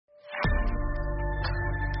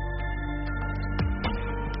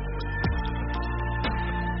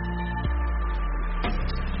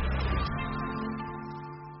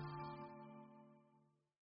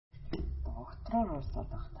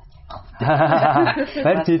болоод байгаа таа.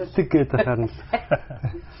 Барьж иддэг гэдэг харна.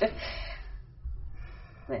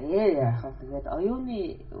 Яг тэгээд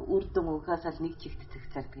оюуны үр дүн угаас л нэг чигт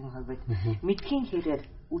цэгцэрдэг юм хаа байд. Мэдхийн хэрээр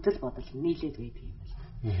үдэл бодол нийлээд байдаг юм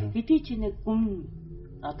байна. Хэдий ч нэг гүн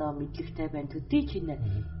одоо мэдлэгтэй байна. Төдий ч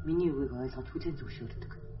миний үгийг ойлгож хүлээн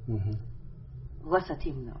зөвшөөрдөг. Угаасаа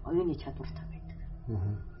тийм оюуны чадвартай байдаг.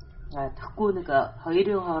 Тэгэхгүй нэг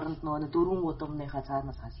хоёрын хооронд нөгөө дөрвөн удамныхаа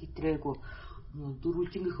цаанаас хас хитрээгүй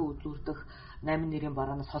дөрвөлжингийнхээ өдлөрдөх 8 нэрийн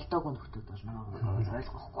бараанаас холдоогүй нөхдүүд бол намайг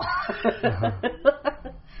ойлгохгүй.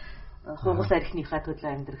 Хугас архиныхаа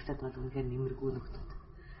төлөө амьдрахсад бол үнэхээр нэмэргүй нөхдүүд.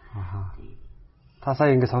 Та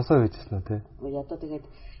сая ингэ сонсоо байжсэн үү те? Одоо тэгээд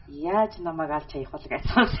яаж намайг алж хаях бол гэж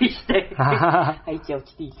сонсон шүү дээ. Хайж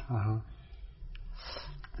явчихдээ.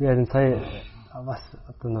 Тэгээд сая бас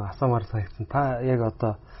одоо нэг асуумаар санагдсан. Та яг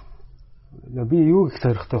одоо би юу гэх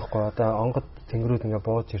зоригтой байхгүй одоо онгод тэнгэрүүд ингээ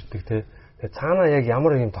бууж ирдэг те. Тэгээ цаанаа яг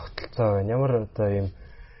ямар юм тогтолцоо байна? Ямар одоо юм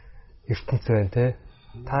ертөнц байна те?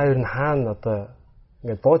 Та ер нь хаана одоо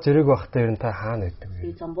ингээ бууж ирэх байхдаа ер нь та хаана байдаг вэ?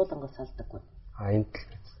 Би Замбуулангаас салдаггүй. Энд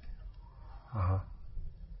л.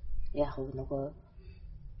 Яг нөгөө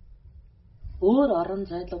өөр орон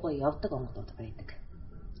зайлуугаа явдаг онгодууд байдаг.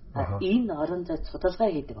 Энэ орон зайд судалгаа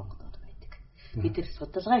хийдэг онгодууд байдаг. Бид тэр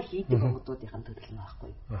судалгаа хийдэг онгодуудын төрөл нь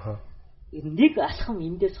байхгүй. Нэг алхам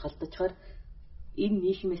эндээс холдочхоор энэ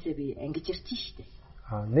нийгмээсээ би ангиж ирсэн шүү дээ.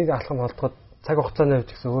 Нэг алхам холдоход цаг хугацааны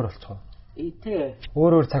хувьд гэсэн өөр болчихоо. Тий.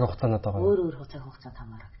 Өөр цаг хугацаанууд байгаа. Өөр цаг хугацаанд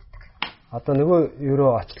хамаардаг. Одоо нөгөө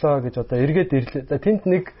ерөө очлоо гэж одоо эргээд ирлээ. Тэнд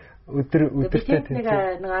нэг өдөртэй нэг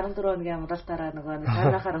 14 хоногийн амралтаараа нөгөө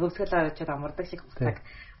цаанахаар хөвсгөл авчиад амардаг шиг цаг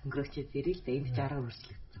өнгөрөөч ирээ л дээ. Энд ч арга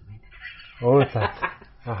өрсөлдсөн байна. Өө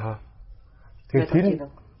цаа. Тэгэхээр тэр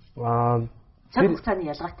цаг хугацааны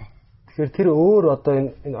ялгаатай. Тэгэхээр тэр өөр одоо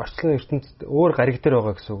энэ орчлон ертөнцид өөр гариг дээр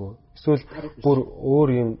байгаа гэсэн үг үү? Эсвэл бүр өөр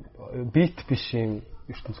юм бит биш юм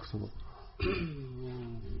ертөнц гэсэн үг үү?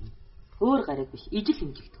 Өөр гариг биш, ижил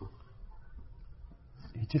хэмжигдэх үү?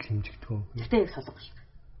 Ижил хэмжигдэх үү? Тэгтээ яг солонгос шиг.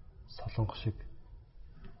 Солонгос шиг.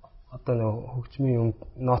 Одоо нэг хөгжмийн юм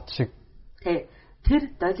нот шиг. Тий.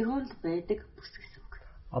 Тэр долгион л байдаг бүс гэсэн үг.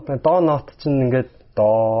 Одоо доо нот чинь ингээд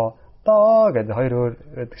доо гэдэг хоёр өөр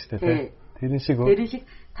байдаг шүү дээ тий. Тэрэн шиг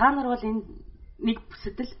та нар бол энэ нэг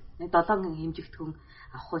бүсэдэл 7 хэмжигдэхүүн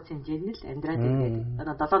авах хэмжээнд л амьдраад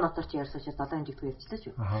байдаг. Одоо 7 нотор чи ярьсан чи 7 хэмжигдэхүүн ярьчлаа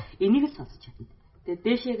шүү. Энийг л сонсож чадна. Тэгээд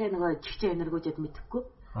дээшээгээ нөгөө чихчэн энергиужид мэдэхгүй,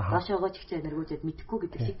 доошоогоо чихчэн энергиужид мэдэхгүй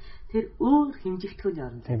гэдэг шиг тэр өөр хэмжигдэхүүний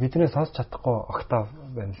орон. Тэгээд бидний сонсож чадахгүй октав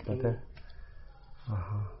байна л да тий.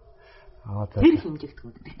 Тэр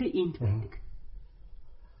хэмжигдэхүүн. Гэтэ энд байдаг.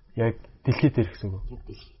 Яг дэлхий дээр гэсэн үг. Яг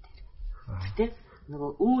дэлхий дээр. Гэтэ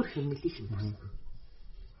нөгөө өөр хэмнэлийг юм байна.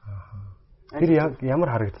 Тэр ямар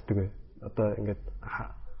харагддаг вэ? Одоо ингээд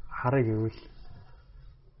хараа гэвэл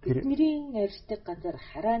бидний арьстай ганцаар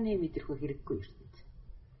харааны мэдрэхүй хэрэггүй ертөнц.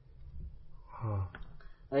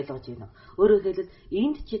 Ойлгож байна уу? Өөрөөр хэлбэл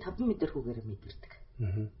энд чи 5 мэдрэхүйгээр мэдэрдэг.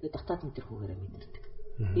 Тэгээд дотоод мэдрэхүйгээр мэдэрдэг.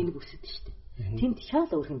 Энэ бүсэд шүү дээ. Тэнд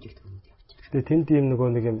шал өөр хэмжигдэхүүнүүд явж байгаа. Тэгээд тэнд ийм нөгөө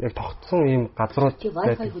нэг юм яг тогтсон ийм газрууд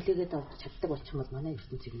Wi-Fi хүлээгээд авах чаддаг болчихмол манай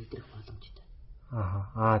ертөнцийг мэдрэх боломжтой.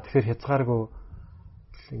 Тэгэхээр хязгааргүй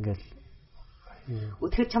ингээл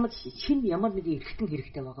тэгэхээр чамд шинэ ямар нэг эргэтэн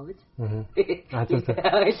хэрэгтэй байгаа биз? Ойлгож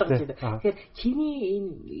байна. Тэгэхээр чиний энэ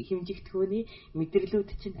хэмжигдэхүүний мэдрэлүүд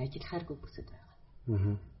чинь ажиллахааргүй бүсэд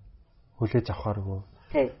байгаа. Хүлээж авахааргүй.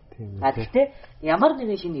 Тийм. Гэхдээ ямар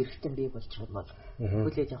нэгэн шинэ эргэтэн бий болчих юм бол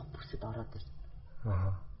хүлээж авах бүсэд ороод ирнэ.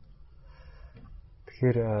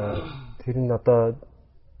 Тэгэхээр тэр нь одоо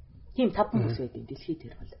тийм 5 бүс байдаг дэлхий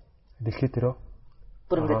дээр бол. Дэлхий дээр үү?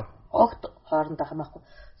 Бүр ингээд огт хоорондоо хамаахгүй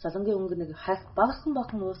солонгийн өнгө нэг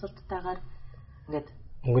багахан уусалтайгаар ингээд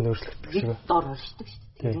өнгө нь өөрчлөгдөх шиг дор оршдог шүү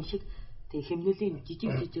дээ. Тэр шиг тэг хэмнэлийн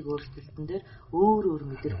жижиг өөрчлөлтөн дээр өөр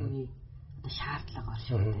мэдрэхүүний одоо шаардлага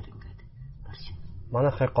орших дээр ингээд оршин.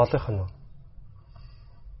 Манайхыг голынх нь үү?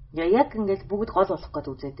 Яг ингээд бүгд гол болох гэж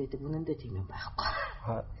үзээд байдаг. Үнэндээ тийм юм байхгүй.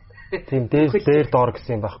 Тийм дээр доор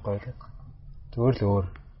гэсэн юм байхгүй тий. Зүгээр л өөр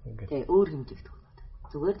ингээд. Тий өөр хэмжигдэх.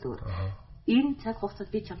 Зүгээр л өөр. Энэ цаг хугацаанд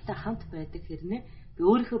би чамтай хамт байдаг хэрнээ би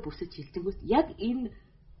өөрийнхөө бүсэж хилдэнгүүт яг энэ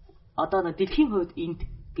одоо нэг дэлхийн хувьд энд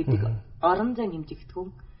гэдэг орон зай хэмжигдэхүүн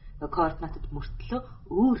координатад мөртлөө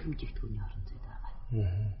өөр хэмжигдэхүүний орон зайд байгаа.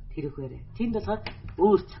 Тэрхээрээ тэнд болохоор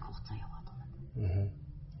өөр цаг хугацаа яваад байна.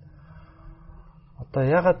 Одоо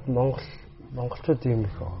ягаад монголчууд ийм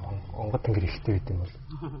их онгод тэнгэр ихтэй гэдэг юм бол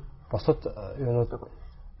босод юунууд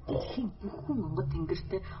дэлхийн бүхэн онгод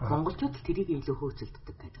тэнгэртэй монголчууд тэрийг илүү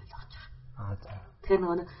хөөцөлддөг гэж ойлгож байна. Тэгэхээр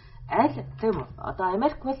нөгөө аль тийм одоо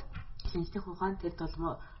Америк бол шинжлэх ухаан тэр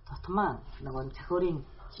тутмаа нөгөө цахиурын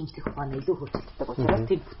шинжлэх ухааны илүү хөгжөлттэй учраас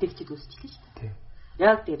тэр бүтээгчид үүсчихлээ шүү дээ.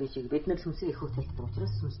 Яг тэр шиг бид нар сүнсээ их хөгжөлттэй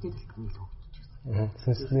учраас сүнсний талбар илүү хөгжиж байна.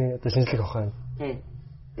 Сүнсний одоо шинжлэх ухаан. Тийм.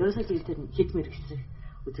 Ерөөсөө тэр хитмэр гэсэн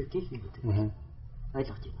үзэгдэл нэг үүдэг.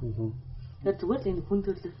 Ойлгож байна. Тэгэхээр зүгээр л энэ хүн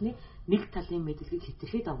төрөлхтний нэг талын мэдлэгийг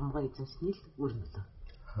хэтэрхий давмгай эзэмсний л үр нөлөө.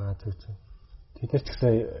 Зөв. Бид нар ч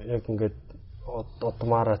гэсэн яг ингээд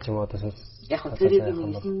удмаараа ч юм уу одоо сүнс яг тэрийг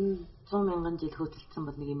 900 мянган жил хөөцөлдсөн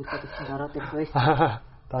бол нэг эмэрхүү төвчөнд ороод ирэх байсан.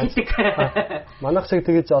 Манайх шиг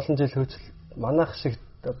тэгэж олон жил хөөцөл манайх шиг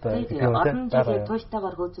одоо олон жил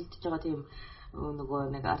тууштайгаар хөөцөлдөж байгаа тийм нөгөө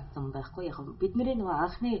нэг ард зам байхгүй. Яг бидний нөгөө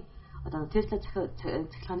анхны одоо Tesla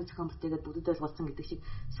цахилгааны зохион бүтээгээд бүгдэд ойлголцсон гэдэг шиг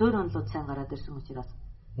суур онлууд сайн гараад ирсэн учраас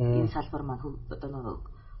энэ салбар маань одоо нөгөө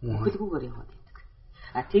хөлгүүгээр яваад байдаг.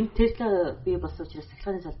 Тийм Tesla бий болсон учраас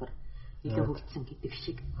цахилгааны салбар илүү хөгжсөн гэдэг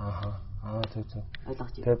шиг. Зөв.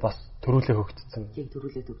 Ойлгож байна. Тэгээ бас төрүүлээ хөгжсөн. Тийм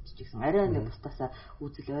төрүүлээд хөгжижсэн. Арай нэг бусдасаа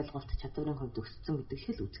үзэл ойлголт чадварын хувьд өссөн гэдэг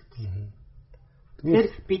шиг л үзэгдэл. Тэгэхээр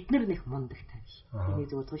бид нар нэг мундагтай биш. Тэний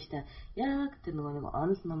зөв тууштай яг тэр нөгөө нэг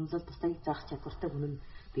онол номлол бусдыг заах чадвартай хүн нь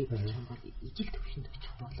бий болж байгаа бол ижил төвшөнд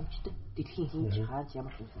очих боломжтой. Дэлхийн хинж хааж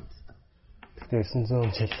ямар ч юм үздэг. Тэгэхээр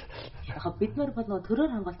 900 жил. Яг бид нар бол нөгөө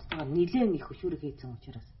төрөөр хангалттайгаар нэлээд их хөшүүрэг хийсэн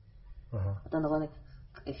учраас. Одоо нөгөө нэг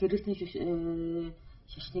хэрэгтний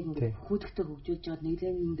шашныг ингээд хүүтгэхдээ хөгжүүлж байгаад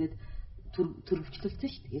нэлээд ингээд төрөвчлөлтсөн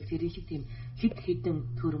шүү дээ. Яг тэрийн шиг тийм хэд хэдэн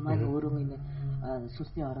төр маань өөрөө энэ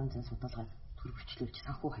сүнсний орон зай судалгаад төрөвчлүүлж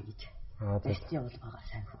санхүү хаяж барьцны явуулгаар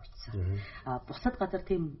сайн хөгжсөн. Бусад газар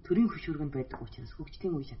тийм төрийн хөшүүргэнд байдаг учраас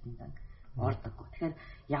хөгжлийн үе шатандан ордоггүй. Тэгэхээр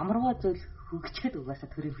ямарваа зүйл хөгжихэд угаасаа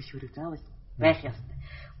төрийн хөшүүрэг заавал байх ёстой.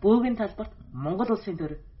 Бөөгийн талбарт Монгол улсын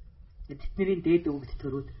төр тэдний дээд өвгд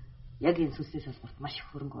төрүүд яг энэ сүнсний салбарт маш их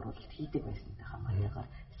хөрөнгө оруулалт хийдэг байсантай хамаатайгаар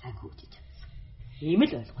сайн хөгжиж чадсан. Ийм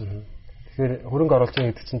л ойлгох. Тэгэхээр хөрөнгө оруулж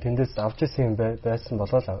байгаа гэдэг чинь тэндээс авч ирсэн юм байсан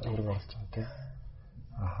болоо л хөрөнгө оруулж байгаа тийм.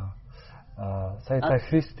 Сая та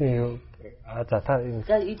Христийн та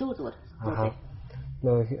илүү зүгээр.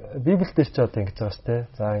 Нөгөө Библиэлд ч одоо ингэж байгаа шүү дээ.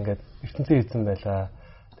 За ингээд ертөнцийн эзэн байлаа.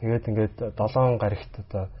 Тэгээд ингээд 7 гаригт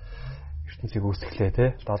одоо ертөнцийг үүсгэлээ тий.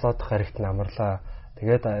 7 дахь гаригт намарлаа.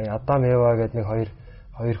 Тэгээд Адам Ева гэдэг нэг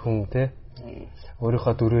хоёр хүн тий.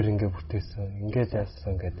 Өөрийнхөө дүрээр ингээд бүтээсэн. Ингээд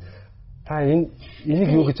яасан ингээд та энийг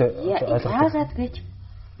юу гэж ойлгох вэ? Яагаад гэж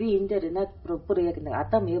би энэ дээр над бүр яг нэг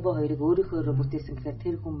Адам Ева хоёрыг өөрийнхөө бүтээсэн гэхээр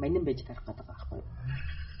тэр хүн манин байж гарах гэдэг байгаа байхгүй юу?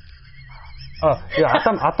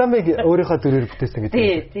 Адамыг өөрийнхөө дүрээр бүтээсэн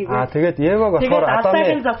гэдэг. Тэгээд Еваг болохоор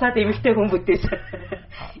Адамыг засаад эмэгтэй хүн бүтээсэн.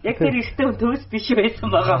 Яг тэр ихтэй хүн төгс биш байсан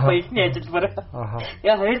байгаа байхгүй ихний ажилбар.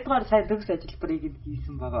 Яа хоёрдугаар сайн төгс ажилбарыг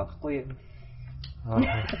хийсэн байгаа байхгүй юу?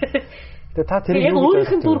 Тэгээ та тэрийг юу гэж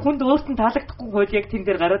өөрийнх нь дүр хүнд өөрт нь таалагдахгүй хөл яг тэн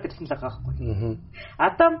дээр гараад ирсэн л байгаа байхгүй.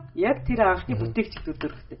 Адам яг тэр анхны бүтээгч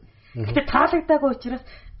дүрхтэй. Гэтэ таалагдаагүй учраас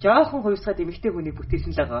жоохон хувьсгаад эмэгтэй хүнийг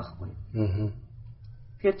бүтээсэн л байгаа байхгүй.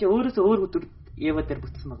 Тэгэхээр чи өөрөөсөө өөр өдөр Ева дээр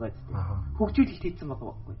бүтсэн байгаа гэдэг. Хөгжүүлэлт хийсэн байгаа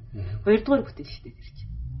байхгүй. Хоёрдугаар бүтээл шүү дээ тэр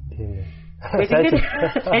чинь. Тийм ээ. Тэгээд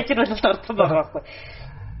сайжруулалт орсон байгаа байхгүй.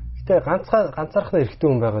 Гэтэ ганцаархнаа эрэгтэй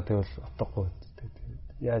хүн байгаа гэвэл утгагүй.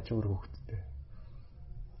 Яаж өөр хөгжтэй.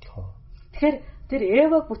 Тэгэхээр тэр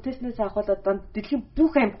Еваг бүтээснээс ахвал дэлхийн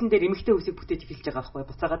бүх амьтан дээр эмэгтэй хүсийг бүтээж эхэлж байгаа байхгүй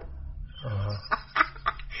буцаагаад.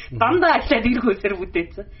 Дандаа ахлаад ирэх хүсээр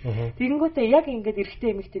бүтээсэн. Тэгэнгүүтээ яг ингээд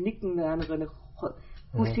эрэгтэй эмэгтэй нэг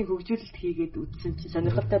хүүсийн хөгжүүлэлт хийгээд үдсэн чинь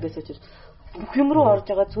сонирхолтой байсан учраас бүх юм руу орж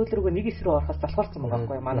байгаа цөөл рүүгээ нэг эс рүү орохоос залхуулсан байгаа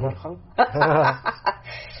байхгүй манай орхон.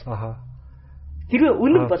 Хэрвээ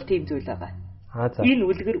үнэн бол тийм зүйл байгаа. Энэ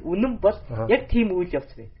үлгэр үнэн бол яг тийм үйл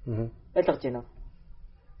явц байна. Ойлгож байна уу?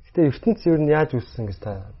 Гэтэ ертөнц юу нь яаж үүссэн гэж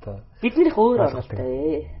та одоо биднийх өөр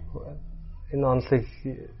оролттой. Энэ онолыг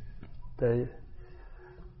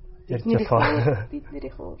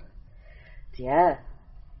биднийх өөр. За.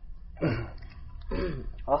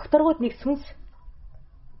 Огторгууд нэг сүнс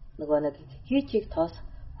нөгөө нэг хийчийг тоос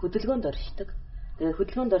хөдөлгөөнд оршдог. Тэгээ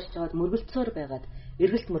хөдөлгөөнд оршиж байгаад мөргөлцөөр байгаад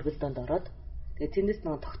эргэлт мөргөлдөөнд ороод тэгээ тэндээс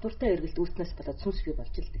нөгөө тогтвортой эргэлт үүснээс болоод сүнс бий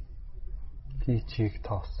болж л дээ. Хийчийг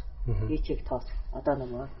тоос. Хийчийг тоос. Одоо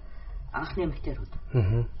нөгөө анхны материалууд.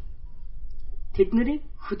 Тэдний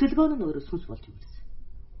хөдөлгөөн нь өөрөө сүнс болж ирсэн.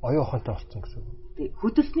 Оюун ухаантай болсон гэсэн үг. Тэг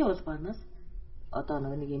хөдөлсөний улбаанаас одоо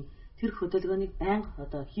нэг юм тэр хөдөлгөөнийг байнга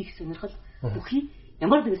одоо хийх сонирхол бүхий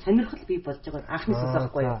ямар нэг сонирхол бий болж байгаа анхны сүнс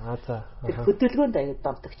байхгүй юу? Тэр хөдөлгөөнд аяг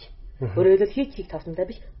домтогч. Өөрөөр хэлбэл хийх тавсандаа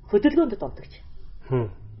биш хөдөлгөөнд домтогч.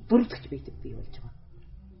 Дөрөвдөгч бий болж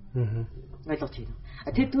байгаа. Ойлгож байна.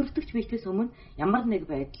 Тэр дөрөвдөгч биетээс өмнө ямар нэг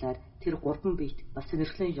байдлаар тэр гурван биет бас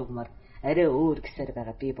сонирхлын жугмаар арай өөр гэсээр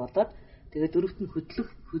байгаа бий болоод тэгээд дөрөвт нь хөдлөх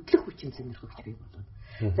хүчин сонирхогч бий болоод.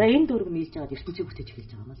 За энэ дөрөв нийлж байгаад ертөнцийг бүтээж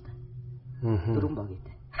эхэлж байгаа юм л да. Дөрвөн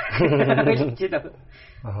багийтай. Ойлгож байна.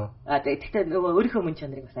 Тэгэхдээ нөгөө өөрийнхөө мөн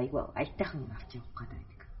чанарыг бас айгүй аятайхан авч явах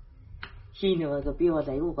гэдэг. Нөгөө би бол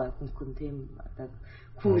айгүй хүн тийм одоо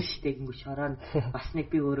кул штэ гингүй шороо бас нэг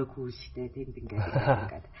би өөрөө кул штэ тийм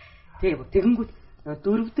ингээд. Тэгэнгүүт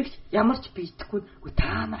дөрөвдөгч ямар ч бидэхгүй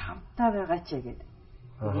та нар хамтаа байгаа ч гэдэг.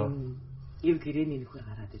 Ив гэрэний нөхөр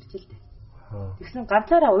гараад ирж л дээ. Тэгсэн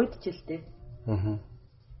ганцаараа уйдч л дээ.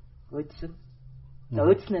 Уйдсан.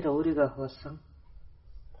 Уйдснараа өөрийгөө хуулсан.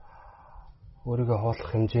 Өөрийгөө хуулах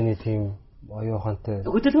хэмжээний тийм оюухантай.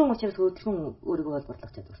 Хөдөлгөөн учраас хөдөлгөөн өөрийгөө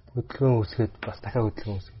холбоорлох чадвартай. Хөдөлгөөн үсгээд бас дахиад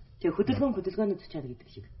хөдөлгөөн үсгээд. Тэгээ хөдөлгөөнөө зочаад гэдэг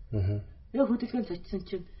шиг. Тэгээ хөдөлгөөн зочсон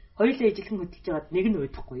чинь хоёулаа ижилхэн хөдөлж байгаад нэг нь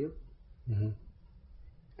уйдахгүй юу?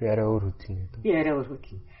 Би арай өөр хөдлөн гэдэг. Би арай өөр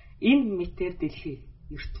хөдлөн. Энэ метр дэлхий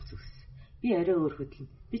ертөнц ус. Би арай өөр хөдлөн.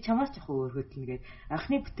 Би чамаас ч өөр хөдлөн гэдэг.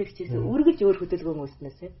 Анхны бүтээгчээс үргэлж өөр хөдөлгөөн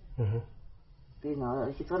үүснээсээ. Тэгээ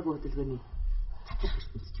нөө хязгааргүй хөдөлгөөний цацрах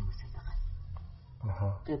ертөнц юм уусаад байгаа.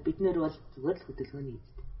 Тэгээ бид нэр бол зүгээр л хөдөлгөөний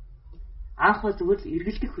эзэд. Анх бол зүгээр л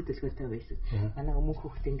эргэлдэх хөдөлгөөнтэй байсан. Манай өмнөх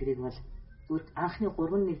хүүхд тэнгэрийг бол зүгээр анхны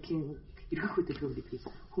 3 нэгдлийн эргэх хөдөлгөөн гэдгийг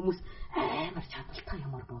хүмүүс амар чадaltaй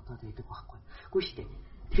юмар бодоод байдаг байхгүй. Үгүй шүү дээ.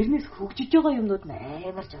 Тэрнээс хөгжиж байгаа юмнууд нь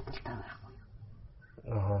амар чадaltaй байхгүй.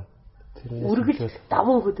 Үргэлж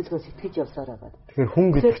давуу хөдөлгөөн сэтгэж явсараа байна. Тэгэхээр хүн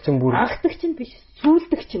гэдэг чинь бүр анхдагч нь биш,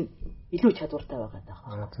 сүүлдэгч нь илүү чадвартай байгаа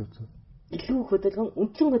даа. Зөв. Илүү хөдөлгөөн,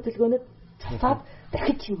 үндсэн хөдөлгөөнөд цацаад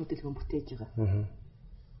дахиж шинэ хөдөлгөөн бүтээж байгаа.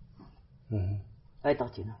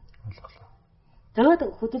 Ойлгож байна. Ойлголоо. Тэгээд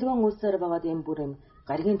хөдөлгөөн үүсээр байгаад юм бүр юм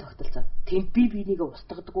гаригийн тогтолцоо. Тэнд би бинийгээ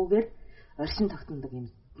устгадаггүйгээр оршин тогтнодог юм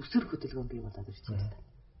өсөр хөдөлгөөн бий болоод ирж байна.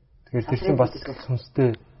 Тэгэхээр тэр чинь бас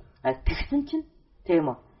сүнстэй. Тэгсэн чинь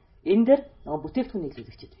тийм үү. Энэ дэр нөгөө бүтээгдэхүүн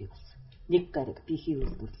нийлүүлэгчд бий болсон. Нэг гариг би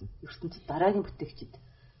хийвэл бүрлэн. ертөнцид дараагийн бүтээгчд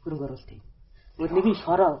хөрөнгө оруулалт юм. Өөр нэгэн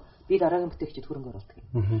шороо би дараагийн бүтээгчд хөрөнгө оруулалт юм.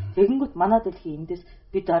 Тэгэнгүүт манай дэлхийн эндээс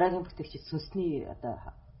би дараагийн бүтээгчд сүнсний одоо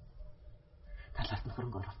талаас нь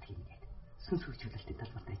хөрөнгө оруулалт юм гэдэг. Сүнс хөгжүүлэлтийн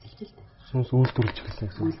талбарт ажиллаж л дээ. Сүнс үйлдвэрлэж эхэлсэн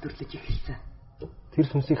гэсэн. Үйлдвэрлэж эхэлсэн. Тэр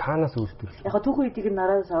сүнсийг хаанаас үйлдвэрлэх? Яг түүхэн эдийг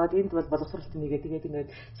нараас аваад энд бол боловсролт нэгээ тэгээд ингээд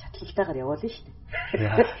шатлалтайгаар явуулна шүү дээ.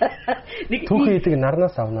 Нэг түүхэн эдийг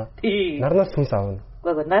нарнаас авна. Нарнаас сүнс авна.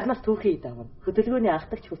 Гэхдээ нарнаас түүхэн эд авна. Хөдөлгөөний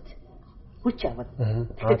анхдагч хүч авна.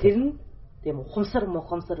 Тэгэхээр тэр нь тийм ухамсар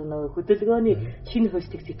нөгөө хөдөлгөөний шинэ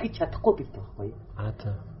хөлтийг сэтгэж чадахгүй бийтэй байхгүй юу?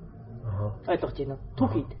 За. Ойлгож байна уу?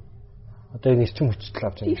 Түүхэн эд. Одоо энэ эрчим хүчтэй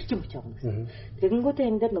авч байгаа. Эрчим хүч авна гэсэн. Тэгэнгүүтээ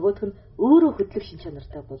энэ дээр нөгөөх нь өөрөө хөдлөх шин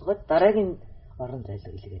чанартай болгоод дараагийн орон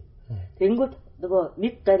зайлг илгээ. Тэгэнгүүт нөгөө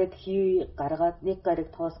нэг гариг гаргаад, нэг гариг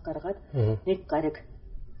тоос гаргаад, нэг гариг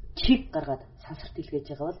чиг гаргаад сансарт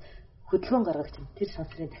илгээж байгаа бол хөдөлгөөн гаргагч нь тэр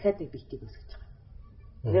сансрын дахиад нэг битгийг өсгөж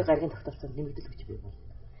байгаа. Нэг гаригийн тогтолцоонд нэмэгдэл хүч бий болно.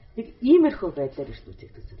 Нэг иймэрхүү байдлаар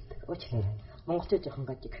ертөнцийг төсөөлдөг. Уучлаарай. Монголчууд жоохон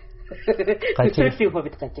гажиг. Төсөөлийн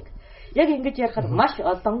хувьд гажиг. Яг ингэж ярихаар маш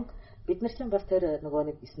олон бид нар ч бас тэр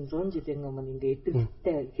нөгөө нэг 900 жилийн өмнө ингээ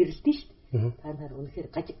эдгэгтэй хэрэлдэн шүү дээ. Та нар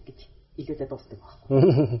үнэхээр гажиг гэж хэлээд дуусдаг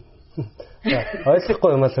байхгүй.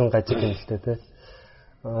 Ойлгохгүй юм л гажиг юм л дээ тий.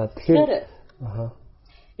 Тэгэхээр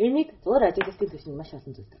энийг зур ажиглалтын түвшинд маш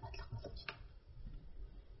олон зүйлээр батлах боломж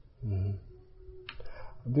байна.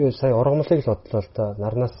 Би сая ургамлыг л бодлоо л да.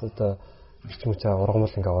 Нарнаас одоо эрчим хүч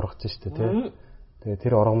ургамал ингээ ургаж шүү дээ тий. Тэгээ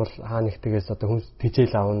тэр ургамал хаа нэгтгээс одоо хүн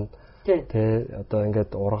тижэл авна. Тэ одоо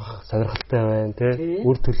ингээд ургах сонирхолтой байна тий.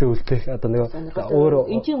 Үр төлөө үлдэх одоо нэг өөр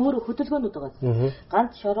энэ чинь өөр хөдөлгөөнүүд байгаа.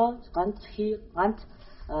 Ганц шороо, ганц хий, ганц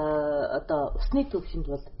одоо усны төвшөнд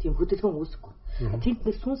бол тийм хөдөлгөөн үүсэхгүй. Тэнд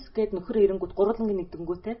нэг сүнс гээд нөхөр ирэнгүүт гурвангийн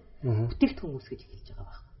нэгдэнгүүтээ бүтээгдэхүүн үүсгэж эхэлж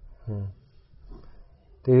байгаа байна.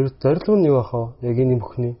 Тэгээ зорилго нь юу бах вэ? Яг энэ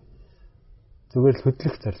бүхний зүгээр л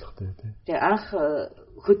хөдлөх зорилготой тий. Тэгээ анх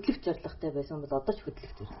хөдлөх зорилготой байсан бол одоо ч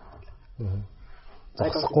хөдлөх зорилготой байна.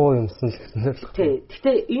 Зогсохгүй юмсан л гэсэн зорилго. Тий.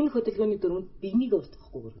 Гэхдээ энэ хөдөлгөөний дөрөнд биенийг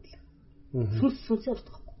устгахгүйгээр хөдлөх. Сүнсээ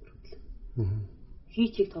устгахгүйгээр хөдлөх.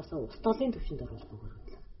 Хийчийг тоосоо устгалын төвшөнд оруулахгүйгээр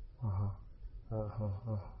хөдлөх.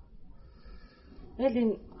 Тэгэл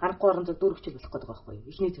энэ харанхуй орон зай дөрөвчл болох гэдэг байхгүй юу?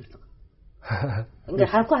 Ихний зорилго. Ингээ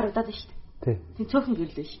харанхуй харагдаад байна шүү дээ. Тий. Тэг цөөхөн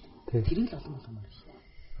гэрлээ шүү дээ. Тэрийг л олон болгомоор шүү дээ.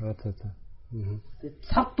 За. Тэг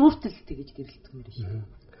цав дүүртэл тэгэж гэрэлтгмээр шүү.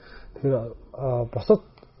 Тэгэхээр босод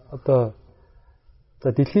одоо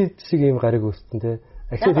за дэлхийд шиг ийм гариг үүссэн тий.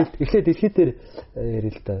 Эхлээд дэлхий дээр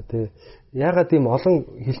ярил л да тий. Яагаад ийм олон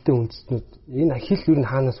хилтэй үндэстнүүд энэ хил юу н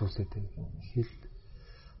хаанаас үүсээд байна? Хил.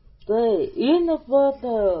 Тэгээ энэ бол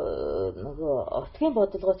нөгөө отгийн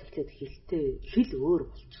бодлогоос эхлээд хил өөр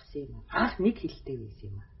болчихсон юм. Анх нэг хилтэй байсан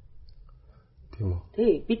юм аа. Тийм үү?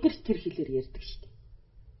 Тий, бид нар тэр хилээр ярьдаг шүү дээ.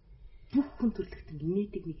 Бүх хүн төрлөختөнд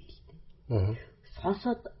нийтэг нэг хилтэй.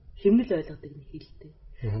 Сонсоод хэмнэл ойлгодог нэг хилтэй.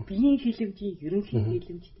 биеийн хилэмжийн ерөнхий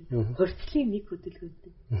хилэмжтэй хорцлын нэг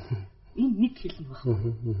хөдөлгөөнтэй. Энэ нэг хилэн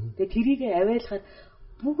багхгүй. Тэгээ тэрийг авайлахад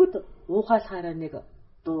бүгд уухаалахаараа нэг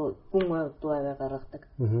гүн дуу аваа гаргадаг.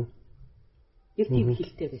 Яг тийм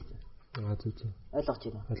хилтэй байсан. Зүг. Ойлгож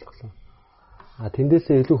байна. Ойлголоо.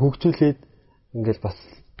 Тэндээсээ илүү хөгжүүлээд ингээл бас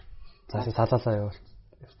цаашаа салаалаа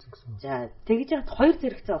явуулчих гэсэн. За тэгж яхад хоёр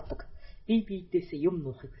зэрэгцээ авдаг. Би биедээсээ юм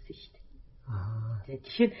нуухыг хүсэн шүү дээ. Тэгээ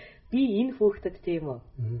тэгэхээр би энэ хөөхдөд тийм үү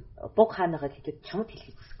буг хаанагаа хэлээд чамд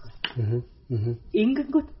хэлхийг хүсэхгүй.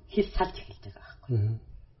 Ингэнгүүт хэл салж эхэлж байгаа байхгүй.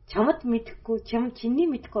 Чамд мэдэхгүй, чиний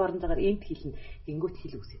мэдэхгүй орондоор энд хэлнэ. Ингэнгүүт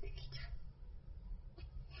хэл үсээд эхэлж байгаа.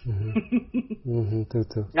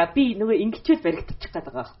 Тэг. Би нөгөө ингэчүүл баригдчих гээд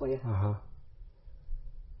байгаа байхгүй юу?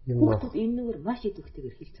 Хүүхдүүд энэ нүгээр маш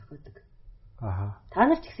идэвхтэйгээр хэл зохиодог. Та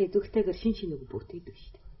нар ч гэсэн идэвхтэйгээр шин үг бүтээдэг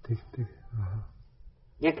шүү дээ. Тэг.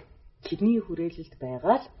 Яг чиний хүрээлэлд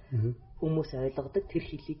байгаа л хүмүүс ойлгодог тэр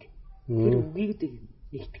хэлийг тэр үгийг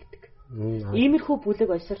нэгтгэдэг. Иймэрхүү бүлэг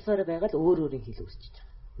ойсорсоор байгаа л өөрийн хэл үүсчихэж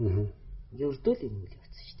байгаа. Ердөө л энэ үйл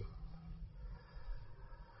явцсан шүү дээ.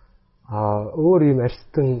 Өөр юм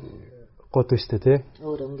арьстан гот шүү дээ тий.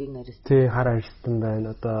 Өөр өнгийн арьст. Тий хар арьстан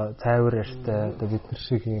байна. Одоо цайвар арьстай одоо бид нар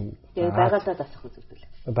шиг юм. Тэгээ байгальдаа дасах үзэгдэл.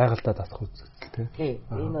 Байгальдаа дасах үзэгдэл тий. Тий.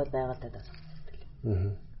 Энэ бол байгальдаа дасах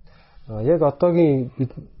үзэгдэл. Яг одоогийн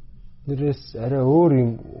бид нэрээс арай өөр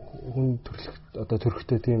юм хүн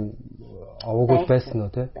төрхтэй тийм овогуул байсан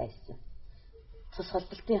уу тий? Байсан. Цус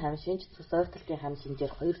холболтын хам шинж, цус ойртолтын хам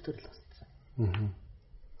шинжээр хоёр төрөл устсан.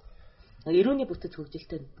 Эрүүний бүтэц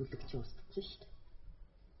хөгжилтэй бүлэг чинь устсан шүү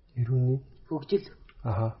дээ. Эрүүний хөгжил.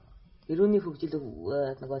 Эрүүний хөгжил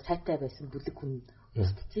нөгөө сайтай байсан бүлэг хүн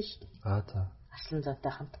устсан шүү дээ. За. Арслан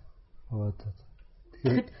завтай хамт. За.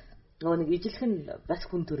 Тэгэхэд нөгөө нэг ижилхэн бас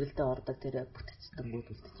хүн төрөлдөө ордог тэр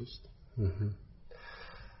бүтэцтэнгүүд үлдэж шүү дээ.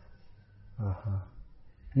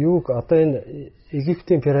 Юуг одоо энэ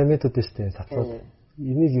Египтийн пирамидууд шүү дээ сацууд.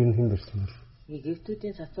 Энийг юу хэн дэрсэн бэ?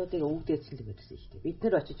 Египтүүдийн сацуудыг өвөг дээдсэн л байсан шүү дээ. Бид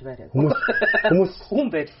нэр очиж байраа. Хүмүүс хүн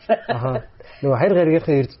байсан. Нөгөө хайр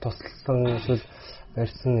гаргийнхаа эрд тусласан эсвэл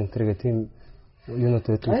барьсан энэ төргээ тийм юунууд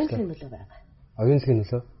байдаг. Оюунлын нөлөө байгаа. Оюунлын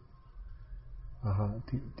нөлөө?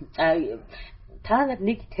 Та нар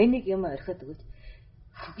нэг таныг юм орхиод өгөөч.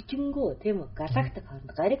 Хөгжингөө тийм үү галактик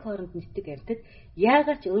хооронд гариг хооронд нэтдэг амьтад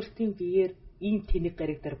яагаад ч өөрсдийн биеэр ийм тэнэг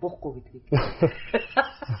гариг дээр буухгүй гэдгийг.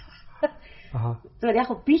 Тэгэхээр яг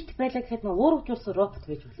бит байлаа гэхэд нөө уургажуулсан робот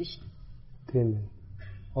байж болно шүү дээ. Тийм ээ.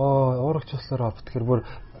 Уургажуулсан робот гэхээр бүр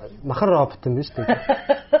махар робот юм биш үү?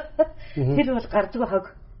 Тэр бол гардгүй хог.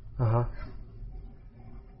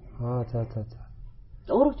 За.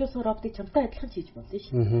 Уургажуулсан роботыг чамтай адилхан хийж болно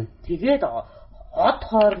шүү. Тэгээд од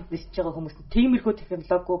хооронд нисэж байгаа хүмүүс нь тиймэрхүү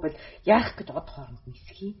технологи бол яах гэж од хооронд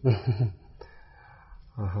нисхий.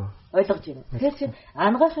 Ойлгож байна. Тэгэхээр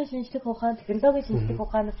анагаахын шинжлэх ухаан, технологийн шинжлэх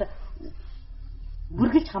ухаанаас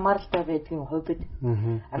үргэлж хамааралтай байдгийн хувьд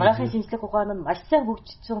анагаахын шинжлэх ухаан нь маш сайн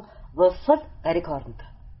хөгжсөн болсол гариг хооронд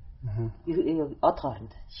од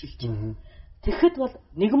хооронд шилжиж. Тэгэхэд бол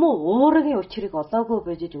нэг муу уургийн учрыг олоогүй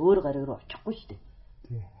байж өөр гариг руу очихгүй шүү дээ.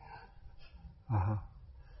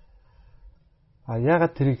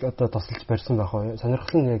 Яагаад тэрийг одоо тосолж барьсан байх вэ?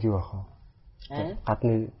 Сонирхол нь яг юу байх вэ?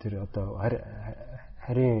 Гадны тэр одоо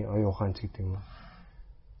харийн оюун ухаанч гэдэг юм уу?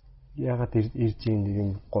 Яагаад ирж ийм нэг юм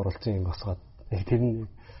гурвалжин юм босгоод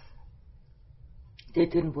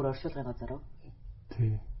тэр нь бүр оршуулгын газар уу?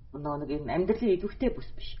 Тий. Нэг юм амьдралын идэвхтэй бүс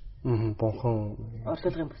биш. Бонхон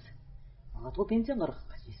оршуулгын бүс. Магадгүй бензин гаргах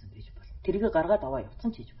гэсэн байж болно. Тэрийг гаргаад аваа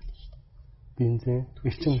явцсан ч хийж болно шүү дээ. Бензин,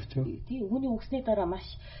 эрчим хүч. Тий, үүний үгсний дараа маш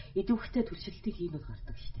идэвхтэй төршилтийг хиймэл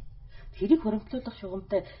гардаг шүү дээ. Тэрийг хөрөнгөлүүлэх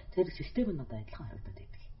шугамтай тэр систем нь одоо адилхан харагдаад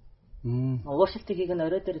байдаг. Ууршилтыг хийх нь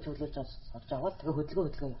орой дээр цуглуулж орж аваад тэгээ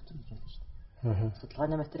хөдөлгөөн явуулсан гэж байна шүү дээ.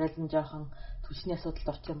 Судалгааны материал нь жоохон түлшний асуудалд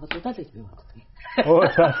орчих юм болоо даа л гэж би боддог.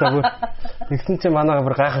 Тэгсэн чинь манайга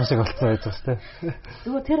бүр гайхам шиг болцсон байж байгаа шүү дээ.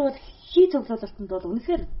 Зүгээр тэр бол хий цуглуулалтанд бол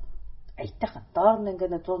үнэхээр аятайхан. Доор нь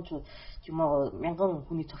ингээд 100 ч юм уу 1000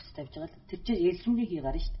 хүний цогц тавьж байгаа л тэр чинь ялжмыг хий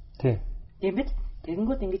гарна шүү дээ. Тийм биз?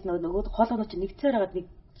 Тэгэнгүүт ингээд нөгөө хоолойноо чи нэгцээр хагаад нэг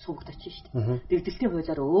сувгт очиж шүү дээ. Дэгдэлтийн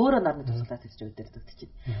хуулиар өөрөө нарны тусгалаад хийж удирддаг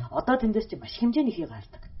чинь. Одоо тэндээс чи маш хэмжээний хий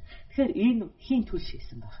гардаг. Тэгэхээр энэ хийн төлш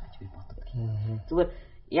хийсэн байх гэж би боддог. Зүгээр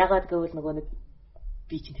ягаад гэвэл нөгөө нэг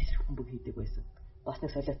би чинь тэсрэх бөмбөг хийдэг байсан. Бас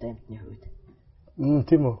нэг солиотой амьтны хувьд.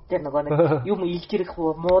 Тийм үү. Тэр нөгөө нэг юм илжирэх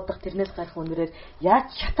уу, муудах тэрнээс гарах үнрээр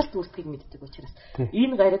яаж шаталт үүсгэхийг мэддэг учраас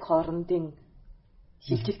энэ гариг хоорондын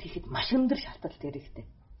шилжилт хийхэд маш өндөр шалтгаалт хэрэгтэй.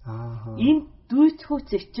 Энэ дүйцхүү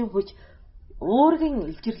зэчин хүч уургийн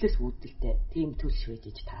илжирлээс үүдэлтэй тийм төлш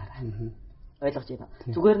байж таараа. Ойлгож байна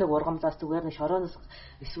уу? Зүгээр нэг ургамлаас зүгээр нэг шорооноос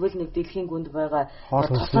эсвэл нэг дэлхийн гүнд байгаа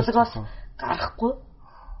тослогоос гарахгүй.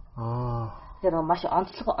 Тэр маш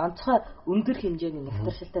онцгой өндөр хэмжээний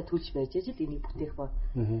нягтршилтай түлж байж л энийг бүтээх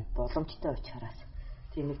боломжтой учраас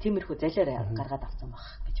тийм нэг тиймэрхүү залиар гаргаад авсан баг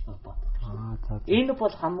гэж боддог. Энэ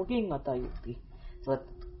бол хамгийн одоо юу гэдгийг зөв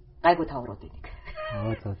гайгүй таврууд энийг.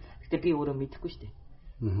 Гэтэ би өөрөө мэдэхгүй шүү дээ.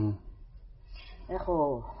 Яг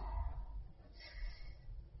уу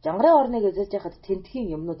Жангарын орныг эзэж яхад тентхийн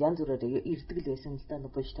юмнууд янз бүрээр ирдэг л байсан л да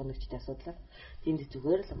нөбөж тоногчтой асуудлаар тэнд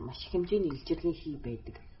зүгээр л маш хэмжээний илжирлийн хий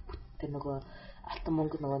байдаг. Тэр нөгөө алтан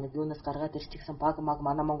мөнгө нөгөө нэг юунаас гаргаад ирчихсэн баг маг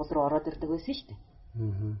манай Монгол руу ороод ирдэг байсан шүү дээ.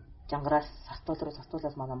 Жангараас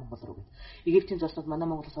сартуулаас манай Монгол руу гээд. Египтийн зоснууд манай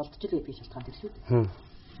Монголоос олдож л байдгийн шалтгаан тэр шүү дээ.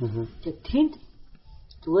 Тэгээд тэнд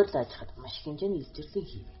зүгээр л ажихад маш хэмжээний илжирлийн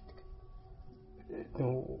хий байдаг.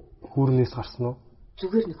 Хүүрнээс гарсан уу?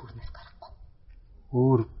 Зүгээр нэг хүүрнээс гарахгүй.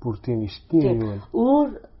 Өөр бүр тийм эртний юм байна.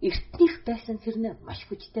 Өөр эртнийх байсан тэрнээ маш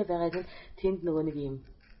хүчтэй байгаад тэнд нөгөө нэг юм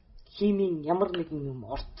химийн ямар нэгэн юм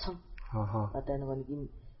орцсон. Одоо нөгөө нэг юм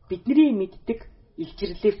бидний мэддэг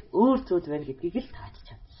илжирлээс өөр зүйл байна гэдгийг л тааж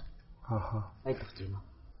чадсан. Ойлгож байна уу?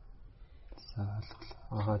 За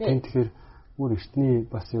ойлголоо. Тэнд тэгэхээр өөр эртний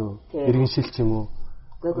бас юу иргэншил ч юм уу?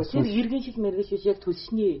 Гэхдээ тэр иргэншил мэргэшил яг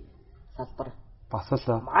түлшний салбар. Бас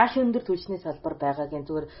л маш өндөр түлшний салбар байгаагийн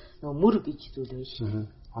зүгээр нөгөө мөр гэж зүйл байна шүү.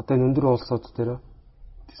 Одоо энэ өндөр улсууд дээр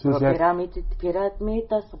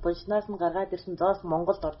пирамидаас булчнаас нь гаргаад ирсэн зоос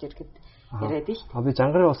Монголд орж ирэхэд яриад нь шүү. Би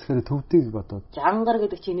Жангарын улс гэхээр төвдгийг бодоод. Жангар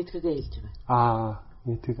гэдэг чинь нийтгэлээ хэлж байгаа.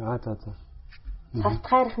 Нийтг за. Сарт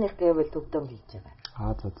хайрхных гэвэл төвдөн хэлж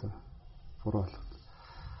байгаа. За. Буруу болох.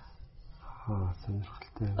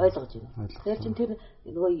 Сонирхолтой. Ойлгож байна. Тэгэхээр чинь тэр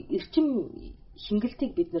нөгөө эрчим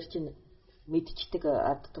шингэлтийг бид нар чинь мэдчихдэг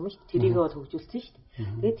ард том шүү. Тэрийг бол хөгжүүлсэн шүү.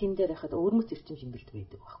 Тэгээд тэн дээр яхад өвөрмөц эрчим шингэлт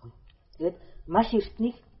байдаг байхгүй. Тэгээд маш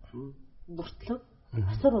эртнийг бүртлөө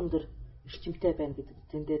асар өндөр эрчимтэй байна гэдэг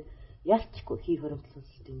тэндээ ялцгүй хий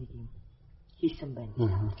хоримтлуулалтын нэг юм хийсэн байна гэж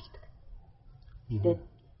харуулдаг. Тэгээд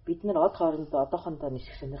бид нар од хоорондоо одоохондоо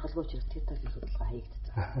нисэх сонирхолгүй учраас тэр талын судалгаа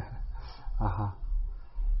хаягдсан.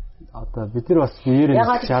 Одоо бид нар бас биеэр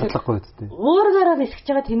нисэх шаардлагагүй үстэй. Уургаараа нисэж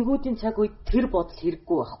байгаа тэнгүүдийн цаг үед тэр бодол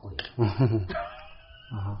хэрэггүй байхгүй.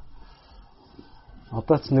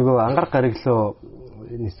 Одоо ч нөгөө ангар гариглоо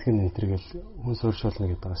нисэх нь энэ төргээл хүн суурьшуулна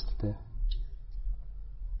гэдэг байгаа шүү дээ.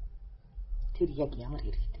 Тэр яг ямар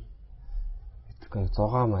хэрэгтэй? Мэдгүй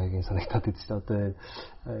 6 маягийн санагтаад идэв шүү дээ.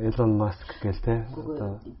 Одоо Elon Musk гээл те.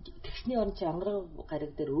 Одоо тэгшний орн чи ангар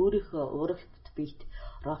гариг дээр өөрийнхөө уурагт бийт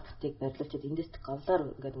роботыг барилуулчаад эндээс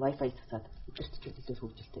гавлаар ингээд Wi-Fi засаад өдөртчүүд илүү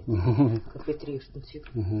хөгжилтэй. Компьютерийн ертөнц шиг.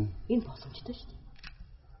 Энэ боломжтой шүү дээ.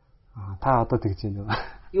 Та одоо тэгж байна уу?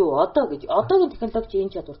 Юу одоогийн технологи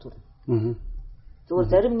энэ чадвар төрнө. Зүгээр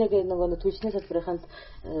зарим нэг нөгөө түлшний салбарынханд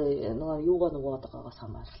нөгөө юугаа нугаад байгаагаас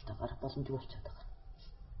хамааралтайгаар боломжгүй болчиход байгаа.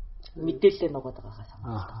 Мэдээлэл нугаад байгаагаас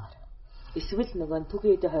хамааралтайгаар. Эсвэл нөгөө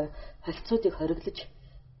түүхийн үед холцоодыг хориглож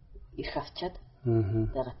ирэх авчаад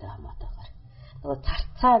байгаатай хамаатайгаар. Нөгөө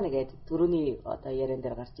царцаана гэдэг түрүүний одоо яриан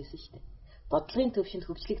дээр гарч ирсэн шүү дээ. Бодлогын төвшөнд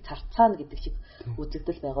хөгжлийг царцаана гэдэг шиг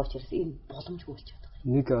үзэгдэл байгаа учраас энэ боломжгүй болчиход байгаа.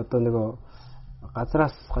 Нэг одоо нөгөө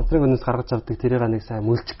газрын өнөөс гаргаж авдаг тэрийг нэг сайн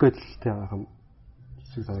мөлчих гэдэлтэй байгаа юм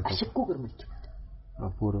шиг санагдав. Ашиггүйгээр мөлчих гэдэг.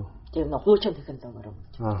 Бүрөө. Тэр нэг хуучин технологиор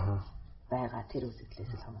мөлчих. Байгаа тэр үзэгдлээс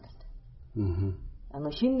л хамааралтай.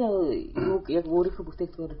 Шинэ юуг яг өөрийнхөө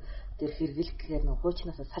бүтээгдэхүүнээр тэр хэрэглэх гэхээр нэг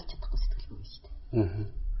хуучнаас салж чадахгүй сэтгэлгүй байна шүү дээ.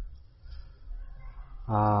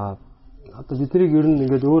 Одоо биднийг ер нь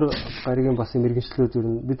ингээд өөр гаригийн бас мэрэгчлүүд ер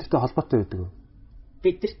нь бидэртэй холбоотой байдаг уу?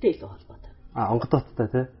 Бидэртэй илүү холбоотой. Онгодоттой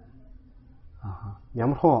тий.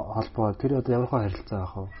 Ямар хөө холбоо тэр одоо ямар хөө харилцаа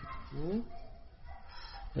авах вэ?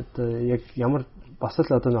 Одоо яг ямар бас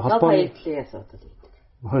л одоо холбоо байдлын асуудал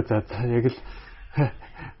байдаг. За яг л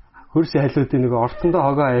хөрш хайлуудын нэг ортондоо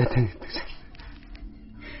хогоо аяад гэдэг шиг.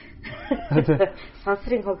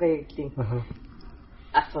 Сансрын хогоо аяадлын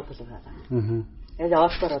асуудал байгаа. Яг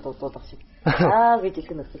оолтоор дуудах шиг. Гэж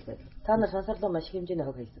хэлэх нөхцөл байдаг. Та нар сансарлуу маш хэмжээний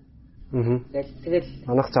хог хийсэн. Тэгэл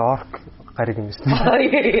манайх ч орк гариг юм шүү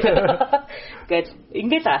дээ. Гэт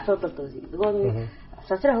ингээд асуудал дөө. Нөгөө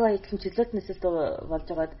сансрын хог хийх чөлөөт нэсэлт болж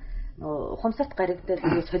байгаад ухамсарт гариг дээр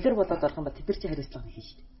солир болоод орох юм ба тэд нар чи хариуцлага хийн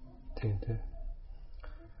шүү дээ. Тийм.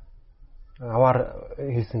 Аваар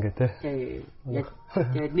хийсэн гэ тэ. Яг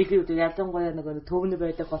нэг ядангуяа нөгөө төвнө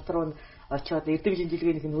байдаг хот руу очиод эрдэм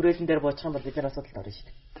шинжилгээнийх нь хүрээлэн дээр буучих юм бол бид нар асуудалд орно шүү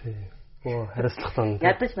дээ. Тийм. Хариуцлагатай.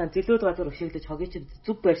 Ядаж маань зэлүүд газар өшөглөж хогийн чинь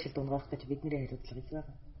зүв байршилд унгаах гэж бидний хариуцлага хийж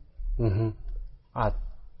байгаа.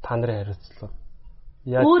 Та нарын хариуцлага.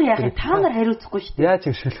 Өөр яах вэ? Та нар хариуцахгүй шүү дээ. Яаж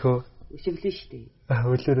өшөглөх вэ? Өшөглөө шүү дээ.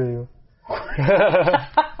 Өөлөөрөө юу?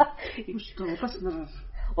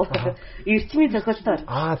 Эрчмийн зохиолтоор.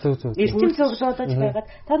 Зөв. Эрчим цуглуулж байгаад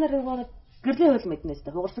та нар нөгөө гэрлийн хууль мэднэс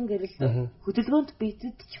та хугарсан гэрэл хөдөлгөөнд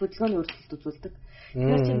биедч хөдөлгөөний өөрчлөлт үзүүлдэг.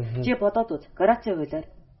 Тэгэхээр чи бодоод үз. Грацийн хуулиар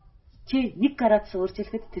чи 1 градус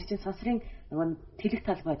өөрчлөхөд тэр чинь сансрын нөгөө тэлэг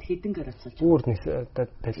талбайд хэдэн градус болж байна. Үүр нэг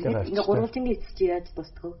талигаа. Ингээ гурвалжингийн эцэг чи яаж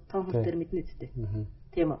дуустдаг вэ? Том хүмүүс төр мэднэ үстэй.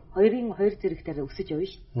 Тийм үү. Хоёрын хоёр зэрэгтээр өсөж явна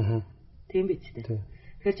шүү. Тийм биз дээ.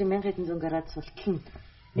 Тэгэхээр чи 1100 градус болтол нь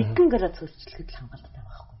 1 градус өөрчлөхөд л хангалттай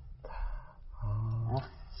байхгүй.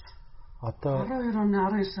 Одоо 12 оны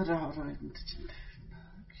 19 сарын 22-нд чинь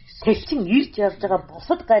тэр чин ирж явж байгаа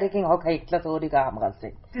бусад гаригийн хог хаягдлаас өөрийгөө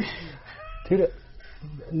хамгаалсан. Тэр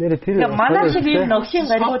манай шиг ийм новшийн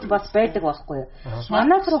гаригууд бас байдаг байхгүй юу?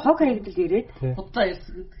 Манайх руу хог хаягдал ирээд худаа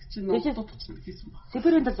ирсэн гэдэг чинь нутууд чинь хийсэн баг.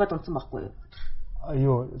 Сибирийн талбайд унсан байхгүй юу?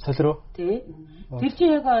 Юу, солироо? Тий. Тэр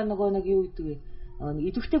чинь яг нөгөө нэг юу гэдэг вэ?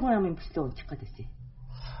 Идэвхтэй хүн амын бүслээ унчих гэдэг юм.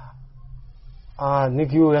 Нэг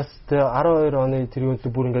юу ястай 12 оны тэр юунд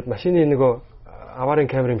бүр ингээд машины нөгөө аварын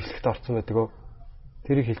камерын бэлтгэд орсон байдаг.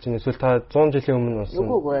 Тэрийг хэлж байна. Эсвэл та 100 жилийн өмнө унсан.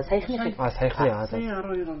 Үгүй саяхны. Саяхны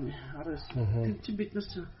 12 оны 19. Тэр чинь бид нар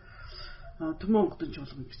чинь Төмөн онгодын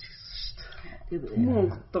жуулгыг бичсэн шүү дээ. Төмөн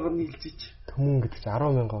онгодтойгоо нийлжиж. Төмөн гэдэг чинь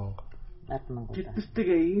 10,000 онго. 10,000.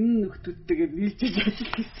 Тэднэртэйгээ энэ нөхдүүдтэйгээ нийлжиж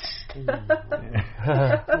ажилласан.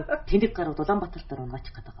 Тэнэг гарууд Улаанбаатар дээр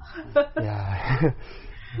унгаачих гэдэг байгаа. Яа.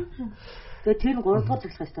 Тэгээ тэр 3 дугаар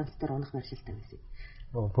цэглэх станц дээр унах барьшилтай байсан.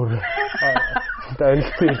 Бүр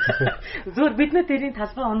ойлголттой юм. Зүгээр бид нэ тэрийн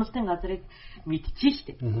талбай уналтын газрыг мэдчихэж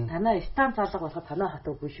штэ. Танаа станц алга болоход танаа хат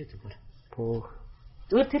үгүй шүү зүгээр.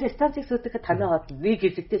 Зүгээр тэр станцыг сүйтгэхэд танаа хат нэг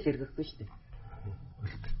хэсэгтээ сэргэхгүй штэ.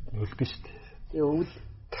 Үлдэн штэ. Тэгээ өвл.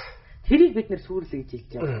 Тэрийг бид нэр сүрэл гэж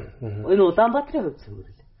хэлж байгаа. Энэ Улаанбаатарын хувьд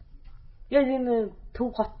сүрэл. Яг энэ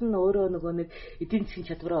төв хот нь өөрөө нөгөө нэг эдийн засгийн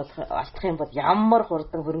чадвараа алдах юм бол ямар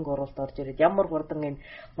хурдан хөрөнгө оруулалт орж ирээд ямар хурдан энэ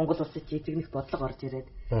Монгол улсад эзэгнэх бодлого орж ирээд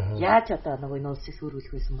яаж одоо нөгөө энэ улсыг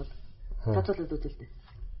сүрүүлэх байсан бол тооцоолоод үзэлтэй.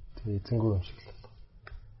 Тэгээ эзэнгүй юм шиг л.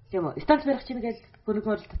 Тийм үү. Станц барих чинь гэж хөрөнгө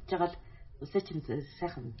оруулалт татж байгаа л улсаа чинь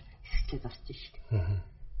сайхан хэсэгчлээд орж шít.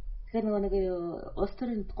 Тэгэхээр нөгөө нэг улс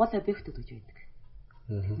төрийн гол объектууд гэж байдаг.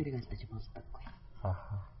 Тэрийг алдаж болдоггүй.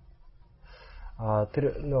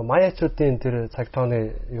 Тэр нөгөө маяачуудын тэр цаг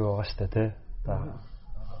тооны юу байгаа штэ тий.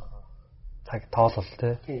 Цаг тоолол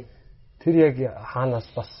тий. Тэр яг хаанаас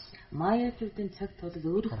бас маяачуудын цаг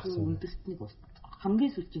тоолол өөрийнхөө үндэстнийг хамгийн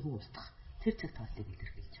сүүлчийн хүн устгах тэр цаг тооллыг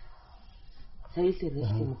илэрхийлж байгаа. Соёлын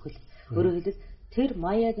нэртэй мөхөл өөрөөр хэлбэл тэр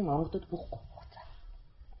маягийн онгодод бухгүй хугацаа.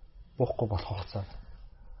 Бухгүй болох хугацаа.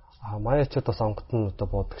 Маяачууд бас онгод нь одоо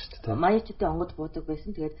буудаг штэ тий. Маяачуудын онгод буудаг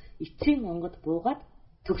байсан. Тэгээд эцсийн онгод буугаад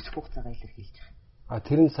төгсөх хугацаагаа илэрхийлж байгаа.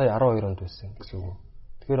 Тэр нь сая 12 онд байсан гэсэн үг.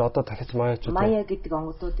 Тэгэхээр одоо дахиж маяачууд мая гэдэг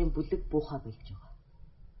онгодуудын бүлэг буухаа болж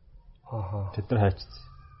байгаа. Тэд нар хайчсан.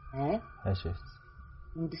 Хайш хайчсан.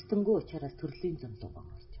 Үндэстэнгүй учраас төрлийн зам руу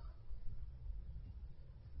гарч байгаа.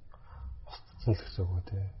 Устцсан л гэсэн үг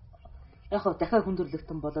тий. Яг хөө дахиад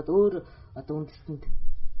хүндрэлтэн болоод өөр одоо үндэстэнд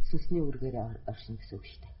сүнсний үргээр оршин гэсэн үг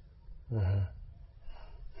шүү дээ.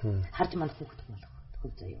 Харж манд хүүхэд болох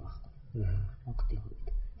хөв заяа байхгүй. Монголын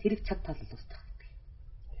хувьд тэрийг цаг тал устгах гэдэг.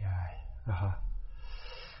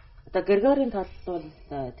 Одоо Григорийн тал бол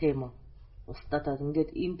тийм үү. Устдаа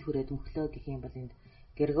ингээд энд хүрээд мөхлөө гэх юм бол энд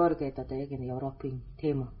Григор гэдэг одоо яг энэ Европын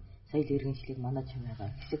тийм үү. Соёл иргэншлийг манай чимээгаа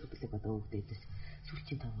хэсэг бүлэг одоо өвдөдөөс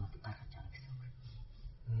сүлжийн тавууд гаргаж байгаа гэсэн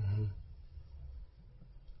үг.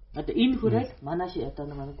 Одоо энэ хүрээд манай одоо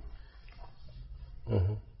нэг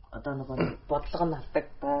одоо нэг бодлого нь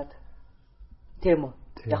алдагдаад тийм үү.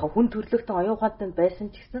 Яг хүн төрлөختөн оюун ухаантай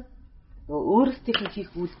байсан ч гэсэн өөрсдийнх нь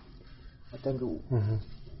хийх үйл одоо ингээ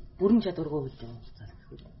бүрэн чадваргүй болж байгаа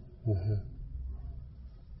юм байна.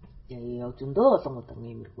 Яа зөндөө олон удаа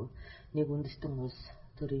иймэрхүү нэг үндэстэн ус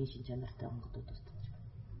төрийн шин чанартай онгодод устгаж байна.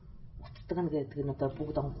 Устдаг нь гэдэг нь одоо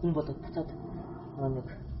бүгд хүн болоод буцаад нэг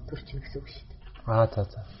төрчин гэсэн үг шүү дээ.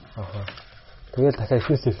 Тэгэл дахиад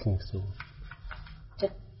ихнээс эхэлнэ гэсэн үг.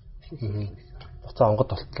 Буцаа онгод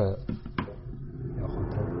болтлоо.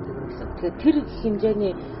 Тэр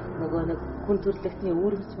хэмжээний нөгөө нэг хүн төрлөختний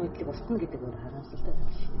үүрэмж мэдлэг устна гэдэг өөр харамсалтай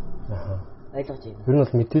зүйл шүү дээ. Ойлгож байна. Ер нь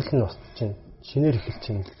бол мэдээлэл нь устж чинь шинээр эхэлж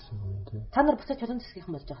чинь гэсэн юм тийм. Та нар буцаад чулуун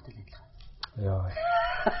засгийнхан болж байгаа tal адилхан.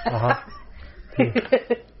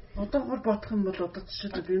 Одоо бүр бодох юм бол одоо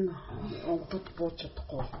жишээлбэл энэ онгодод бууж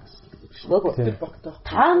чадахгүй байна.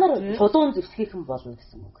 Та нар чулуун засгийнхан болно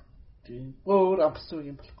гэсэн үг. Тийм. Өөр амсуу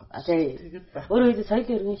юм болох гэдэг. Тэгээд өөрөө хэлээ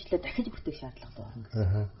соёлын иргэншлээ дахиж бүтээх шаардлагатай байна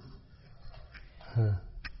гэсэн.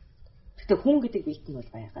 Гэтэ хүн гэдэг биет нь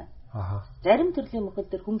бол байгаа. Зарим төрлийн мөхөл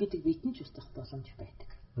дээр хүн гэдэг биет нь ч устгах боломж байдаг.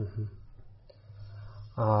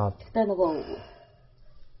 Тэгтээ нөгөө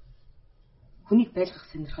хүнийг байлгах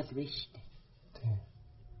сонирхол биш шүү дээ. Тийм.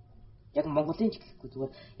 Яг Монголын ч гэхгүй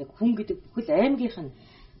зүгээр яг хүн гэдэг бүхэл аймгийнх нь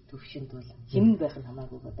төвшөнд бол хэн байх нь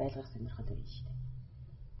хамаагүй байлгах сонирхол байна шүү дээ.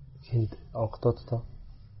 Хинд онгодод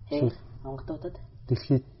Тийм. Онгодод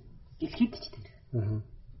дэлхийд ч тэр.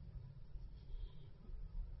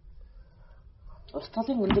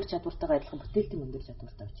 Орчлонгийн өндөр чадвартайгаа адилхан бүтээлтийн өндөр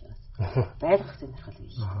чадвартай учраас байлгах сонирхол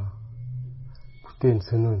байна шүү дээ. Бүтээн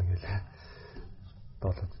сөнөөн гэлээ.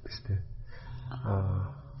 Болоод идэх шүү дээ.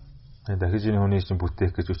 Дахиж энэ хүний чинь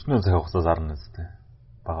бүтээх гэж өчнөө цаг хугацаа зарна үстэй.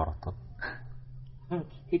 Багаар утгаад.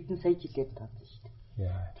 Хэдэн сая жилээр тооцсон шүү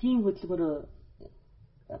дээ. Тийм хөдөлгөөрөө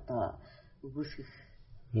одоо өгөөсгөх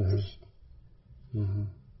юм шүү дээ.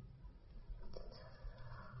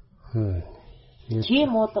 Чи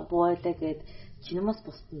мод бойлоо гэд чинамас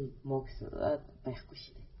бусдын муу байхгүй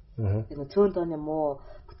шүү дээ. Тэгэхээр цөөн дооны муу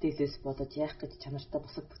бүтээлээс болоод яах гэж чанартай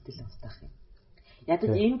бусад бүтээл устгах юм.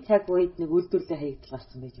 Ядаж энэ цаг үед нэг үйлдвэрлэлийн хаягдал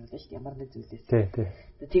гарсан байж болно шүү дээ. Ямар нэг зүйлээс. Тий.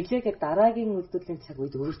 Тэглээгээд дараагийн үйлдвэрлэлийн цаг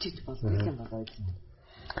үед өөрчилж болдог юм болоо гэж.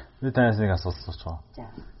 Би танаас нэг асуулт асууж байгаа. За.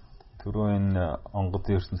 Түрүү энэ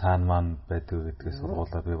онгодын ертөнц хаана маань байдаг гэдгээс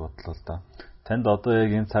сургуулаа би бодлоо л да. Танд одоо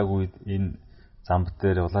яг энэ цаг үед энэ замб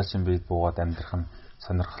дээр улаашин бийд буугаад амьдрах нь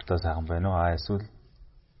сонирхолтой сайхан байна уу? Эсвэл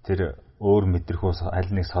тэр өөр мэдрэхүүс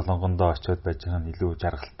аль нэг солонгондоо очиод байж байгаа нь илүү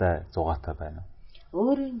жаргалтай, зугаатай байна уу?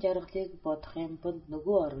 Өөрийн жаргалыг бодох юм бол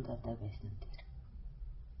нөгөө оронд одоо байсан юм дээр.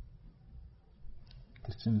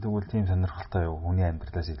 Тэр чинь тэгвэл тийм сонирхолтой юу? Хүний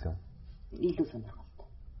амьдралаас илүү. Илүү сонирхолтой.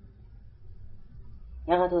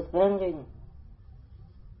 Ягаад гэвэл байнгын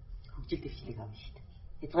хөгжил дэвшлиг авна шүү дээ.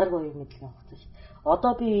 Хязгааргүй юм мэдлэг авах шүү дээ.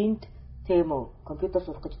 Одоо би энд тийм үү компьютер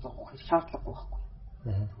сурах гэж зогсох шаардлагагүй байхгүй.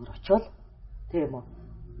 Зүгээр очивол тийм үү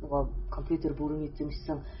нөгөө компьютер бүрэн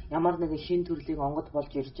эзэмшсэн ямар нэгэн шин төрлийн онгод болж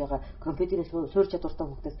ирж байгаа компьютерийн суурь чадвартай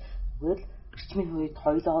хүүхдээс тэгэл эрчмийн үед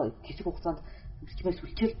хоёлоо хэсэг хугацаанд эрчмээ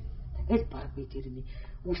сүлчил тэгэл баг би тэрний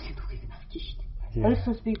үүслийн түүхийг нь авчих шүү дээ. Хоёр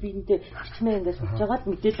сүнс би биендээ эрчмээ ингээд сүлж байгаад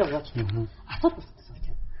мэдээлэл өгөөч. Асар бусдаас авч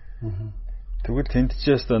байгаа. Тэгвэл тэнд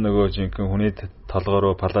ч ястаа нөгөө жинхэнэ хүний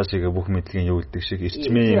толгоороо палашигээ бүх мэдлэгийн юулдаг шиг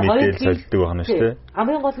эрчмийн мэдээлэл солидөг байна шүү дээ.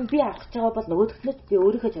 Хамгийн гол нь би авах гэж байгаа бол нөгөөдгнөд би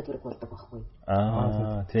өөрийнхөө чадварыг болдог байхгүй.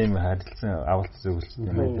 Тийм харилцсан авалт зөвлөлт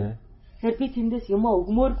юм байна те. Тэгэхээр би тэндээс юм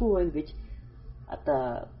өгмөөргүй байна гэж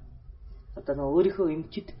одоо нөгөө өөрийнхөө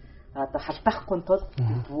эмчид одоо халдаахгүй тул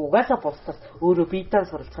угаасаа бусдаас өөрөө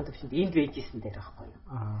биедээ суралцахын төвшөнд энд байж исэн дээр байхгүй.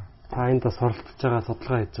 Та энд суралцж байгаа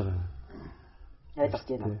судалгаа хийж байгаа. Ойлгож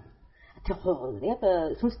байна. Тэр яг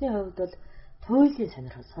сүнсний хувьд бол туйлын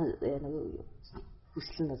сонирхол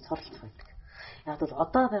хүсэл нь суралцах байдаг. Яг бол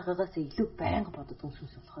одоо байгаагаас илүү байнга боддог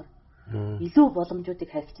сүнс болохоор илүү боломжуудыг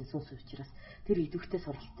хайрцсан сүнс учраас тэр идэвхтэй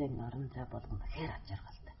суралтын орон зай болгоно хээр аж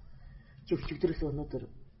аргалтай. Чи өчигдрөөс өнөөдөр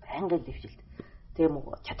байнгын дэвшилт тийм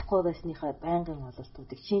үү чадахгүй байсныхаа байнгын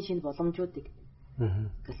ололтуудыг шин боломжуудыг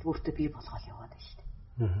гэл өөртөө бий болгоод яваад байна шүү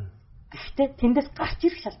дээ. Гэхдээ тэндээс гарч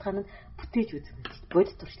ирэх шалтгаан нь бүтээж үзэх хэрэгтэй.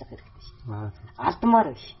 Бодит туршлага хэрэгтэй шүү дээ. Алдмаар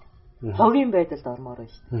байна шүү дээ. Хогийн байдалд ормоор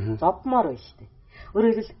байна шүү дээ. Зовмоор байна шүү дээ.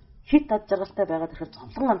 Өөрөөр хэлбэл хит ад жаргалтай байгаад ирэхээр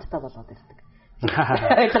зовлон амттай болоод ирдэг.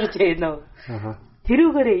 Ойлгож байна уу?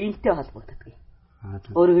 Тэрүүгээрээ энтэй холбогддог.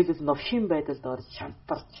 Өөрөөр хэлбэл новшин байдалд орж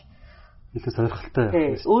шантарч илүү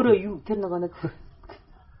сонирхолтой. Өөрөө юу тэр нэг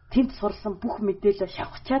тэнд сурсан бүх мэдээлэл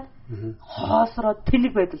шавхчаад хоосроо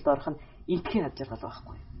тэнэг байдалд орох нь энтхийн ад жаргал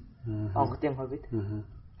байхгүй. Онгодын хувьд.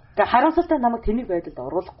 Тэгээ харамсалтай намайг тэнийг байдалд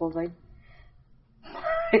оруулахгүй байна.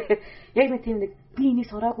 Яг нэг тийм нэг би энийг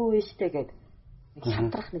сураагүй байж штэ гэд нэг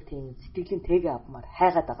шантрах нэг тийм сэтгэлийн тэгэ авмаар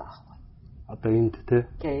хайгаад байгаа байхгүй. Одоо энд те.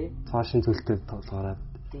 Тий. Цаашин зүйлтэй толгоороод.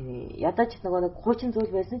 Тий. Ядаж нэг хуучин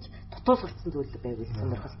зүйл байсан ч дутуу сурцсан зүйл байвал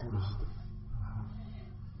сонирхолтой байна штэ.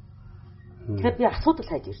 Тэгэхээр би асуудал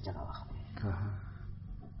хайж ирж байгаа байхгүй.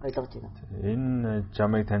 Ойлгож байна. Энэ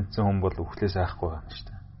жамыг таньсан хүн бол өвхлээс айхгүй байна шүү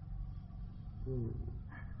дээ.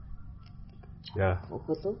 Яа.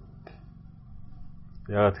 Өгөлөө.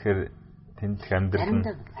 Яа тэгэхээр тэнд амьдрал нь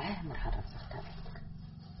амар харамсалтай байдаг.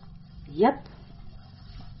 Яд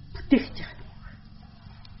бүтээгч яах вэ?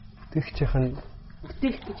 Бүтээгчийнх нь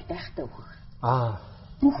бүтээх гэж байхтай өгөх.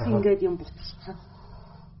 Бүх ингээд юм буцсан.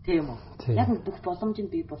 Тийм үү? Яг нэг бүх боломж нь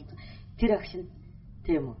бий болсон. Тэр агшин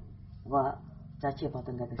тийм үү? За чи бод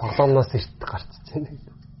ингээд тоглоомноос эрт гарчиж байна.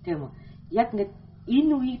 Тийм үү? Яг ингээд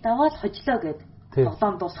энэ үеийг даваад хожлоо гэд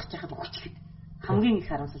тоглоом дуусгах чахад өгчихэд хамгийн их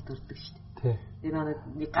харамсалт төрдөг шүү дээ. Тэр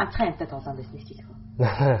нэг ганцхан амтай тоглоом байсан гэж хэлэх үү.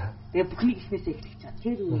 Тэгээ бүхнийг ихнээсээ эхлэх чад.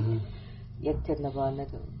 Тэр яг тэр нэг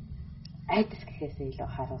айдас гэхээсээ илүү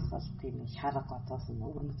харамсал тийм шарга гоцоос нь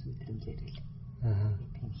өрнөц мэдрэмжээр л.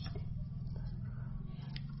 Тийм шүү дээ.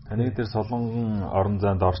 Таны дээр солонгон орон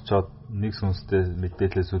зайд орчоод нэг сүнстэй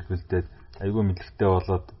мэдээлэл сүлбэлдээд айгүй мэдлэгтэй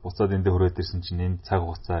болоод буцаад эндээ хүрээд ирсэн чинь энэ цаг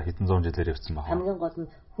хугацаа хэдэн зуун жилээр явцсан байна. Хамгийн гол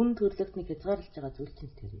нь хүн төрөлхтнийг хязгаарлаж байгаа зүйл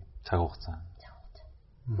чинь тэр юм. Цаг хугацаа.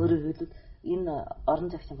 Өөрөөр хэлбэл энэ орон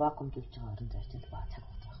зайчин вакуумжуулж байгаа орон зайчин баг цаг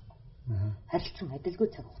хугацаа байхгүй. Харилцан адилгүй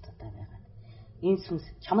цаг хугацаатай байгаа. Энэ сүнс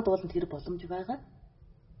чамд болон тэр боломж байгаа.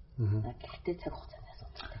 Гэхдээ цаг хугацааны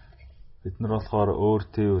асуудалтай. Бид нар болохоор өөр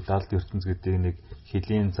төв далд ертөнц гэдэг нэг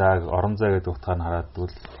хөлийн зааг, орон зай гэдэг утгаар нь хараад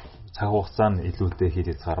бол цаг хугацаа нь илүүтэй хил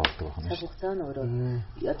хязгааруулдаг байна. Цаг хугацаа нь өөрөө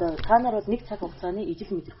одоо та нар бол нэг цаг хугацааны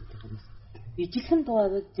ижил мэдэр хөтөх юм. Ижилхэн дуу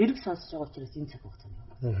зэрэг сонсож байгаа учраас энэ цаг хугацаа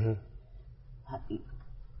юм.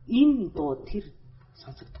 Энэ дуу тэр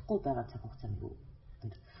сонсогдохгүй байгаа цаг хугацааны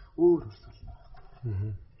өөр ус болно.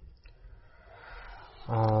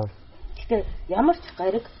 Гэхдээ ямар ч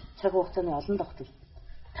гариг цаг хугацааны олон давтал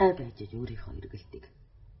тай байж өөрийнхөө эргэлтийг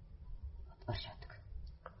баршаадаг.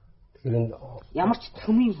 Тэгэхээр ямар ч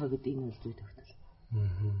төмийн хогд энэ үйл зүй тогтол.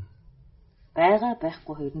 Байгаа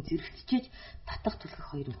байхгүй хоёр нь зэрэгцчиж татах түлхэх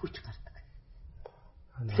хоёр нь хүч гардаг.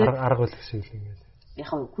 Арга үлгэх шиг л ингээд. Яг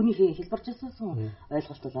хүний хэлбэрч байсан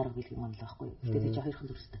ойлголт бол арга билгийн онол байхгүй. Тэгээд чи хоёрхан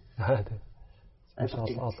төрстэй.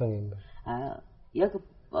 Тийм. Олон юм байна. Яг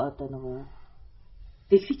одоо нөгөө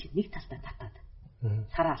дэлхийч нэг талдаа татаад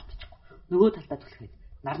сараа алдчихгүй. Нөгөө талдаа түлхээд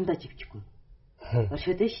нарандаа живчихгүй.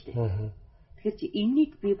 Оршоод нь шүү дээ. Тэгэхээр чи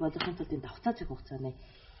энийг бий болгохын тулд энэ давхцаа цаг хугацааны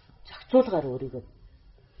зохицуулгаар өөрийгөө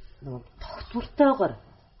нөгөө тогтвортойгоор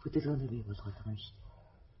хөдөлгөөний бий болгоод байгаа юм шүү дээ.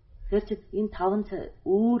 Тэгэхээр чи энэ 5 цаг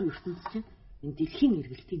өөр ертөнц чинь энэ дэлхийн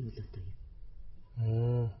эргэлтийн нөлөөтэй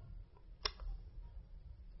юм.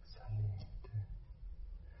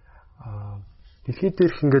 Дэлхийд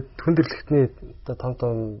дээрх ингээд хүндрэлтний одоо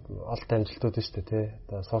том олд амжилтууд нь шүү дээ тий.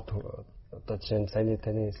 Одоо сот одоо жишээ нь саяны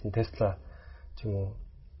таны хэлсэн Tesla ч юм уу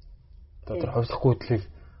одоо тэр ховсохгүй хөдлийг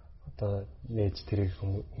одоо нээж тэрийг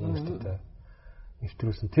хүмүүстээ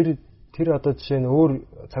нэвтрүүлсэн. Тэр одоо жишээ нь өөр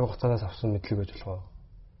цаг хугацаанаас авсан мэдлэг гэж болох уу?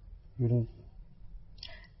 Ер нь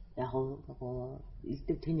яг нөгөө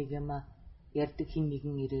элдэв тэнийг яма ярддаг хин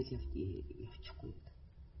нэгэн ирээл явчихгүй.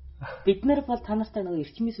 Бид нар бол та нартай нөгөө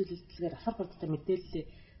эрчмийн сүлэлцлэгээр асар хурдтай мэдээлэл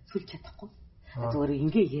сүлж чадахгүй. Зүгээр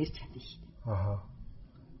ингээ ярьж чадна шүү дээ.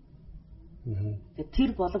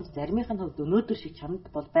 Тэр боломж заримын хувьд өнөөдөр шиг чамд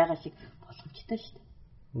бол байгаа шиг боломжтой шүү дээ.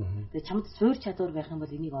 Тэгээ чамд суурь чадвар байх юм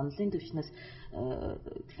бол энийг онлайн түвшнээс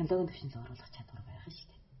технологийн түвшинд оруулах чадвар байх шүү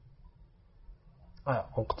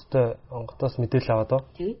дээ. Онгодоос мэдээлэл аваад оо.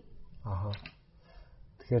 Тий.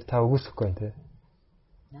 Тэгэхээр та үгүйсэхгүй байх тий.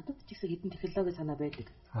 Надад ч гэсэн хэдэн технологи санаа байдаг.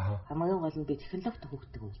 Хамгийн гол нь би технологид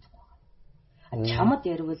хөгдөг үйлдэх байна. Чамд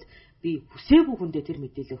ярил би хүсээгүй хүндээ тэр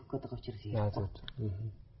мэдээлэл өгөх гээд байгаа учраас ярьхгүй.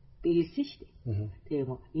 Би хэлсэн шүү дээ.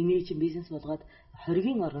 Тийм үү. Энийг чинь бизнес болгоод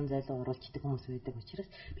хоргийн орон зайлуу оруулцдаг хүмүүс байдаг учраас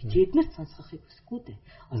би тэднэрт сонсгохыг хүсэхгүй дээ.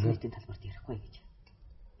 Олон нийтийн талбарт ярихгүй гэж.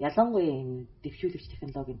 Ялангуяа энэ дэвшүүлэгч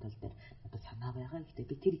технологийн тал дээр надад санаа байгаа. Гэхдээ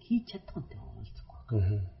би тэрийг хийж чадахгүй уулзахгүй.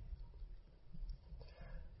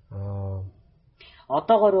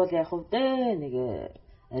 Одоогор бол яг хувьд нэг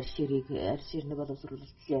арьшир нэг бол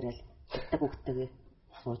өсвөрлөлт яриад таг өгдөг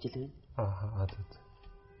сууж л байна.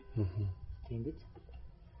 Тийм биз.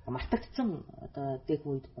 Мартагдсан одоо дэг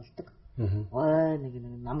үед болдог. Нэг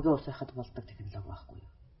намгийн ус байхад болдог технологи байхгүй юу.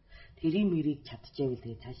 Тэрийн мэрийг чадчихвэл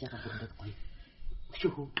тэгээ цаашаага бүрдээд гоё.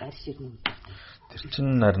 Өшөөхөө арьширны үед. Тэр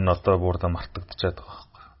чинь харин одоо бүрдэ мартагдчихад байгаа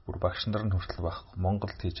байхгүй. Бүр багш нар нь хүртэл байхгүй.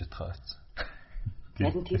 Монголд хийж чадхаа байсан.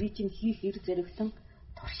 Харин тэрийг чинь хийх хэрэг зэрэгсэн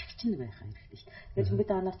туршигч нь байх хэрэгтэй шүү дээ. Тэгэхээр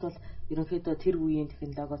бид анарт бол ерөнхийдөө тэр үеийн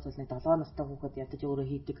технологиос бол нэг 7 настай хүүхэд ядаж өөрөө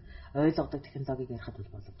хийдэг ойлгодог технологиг ярихад бол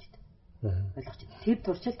боломжтой. Ойлгож байна. Тэр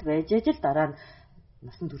туршилт байж ажил дараа нь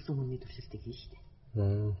насан турш хүний туршилтыг хийн шүү дээ.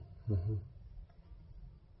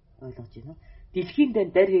 Ойлгож байна уу? Дэлхийн дан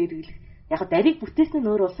дарь хэрэглэх яг дарийг бүтээсэн нь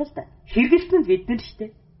өөр улс л да. Хэрэглэсэн нь бид нар шүү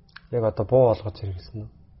дээ. Яг одоо буу болгож хэрэглэсэн нь.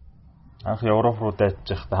 Анх Европ руу дайж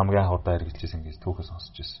байхдаа хамгийн анх удаа хэрэгжилсэн гэж түүхээс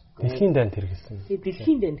сонсч байсан. Дэлхийн данд хэрэгэлсэн. Тэгээ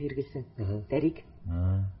дэлхийн данд хэрэгэлсэн дариг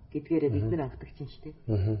гэдгээрээ бид нар анхдагч юм шүү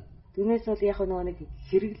дээ. Түүнээс бол яг нөгөө нэг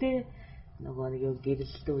хэрэглээ нөгөө нэг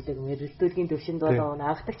гэрэлтүүлэг мэрэлтүүлгийн төвшөнд болоо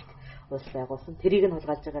анхдагч ус байгуулсан. Тэрийг нь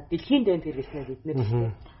хулгайлж байгаа дэлхийн данд хэрэглэснэ бид нар шүү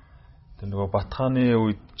дээ. Тэр нөгөө Батхааны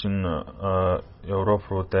үед чинь Европ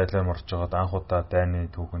руу дайлан орж байгаад анх удаа дайны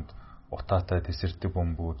түүхэнд утаатай тесэрдэг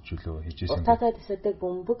бөмбөг жилөө хийжсэн. Утаатай тесэрдэг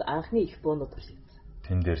бөмбөг анхны их бөөнүүд туршилсан.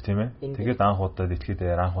 Тэн дээр тийм ээ. Тэгээд анх удаа дэлхийд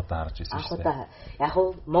дээр анх удаа харж ирсэн шүү дээ. Яг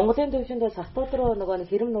нь Монголын төвшөнд бол сартууд руу нөгөө нэг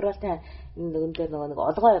хэрэм нураалтай нэгэн дээр нөгөө нэг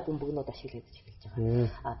олгой бөмбөгнүүд ашиглагдаж эхэлж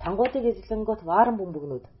байгаа. Тангуудыг эзлэнгөт вааран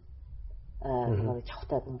бөмбөгнүүд нөгөө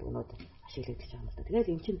чавхтай бөмбөгнүүд ашиглагдаж байгаа юм л да.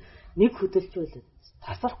 Тэгээд эн чинь нэг хөдөлжүүл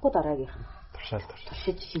тасрахгүй дараагийнх нь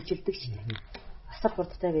туршиж шинжилдэг шүү дээ. Асар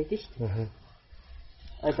хурдтай байдаг шүү дээ.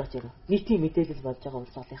 Ойлгож байна. Нийтийн мэдээлэл болж байгаа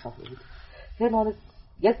улс олынхаа хувьд. Тэгэхээр нэг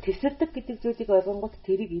яг тесэрдэг гэдэг зүйлийг ойлгонгот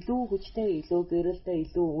тэрийг илүү хүчтэй, илүү гэрэлтэй,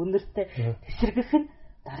 илүү үнэртэй тесэргэх нь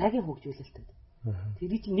дараагийн хөгжүүлэлтэд.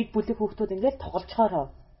 Тэрийг чинь нэг бүлэг хүүхдүүд ингээд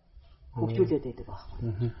тоглолцохоор хөгжүүлээд байдаг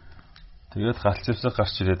байхгүй. Тэгээд галч зэвсэг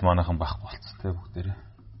гарч ирээд манайхан байхгүй болцсон те бүгдээрээ.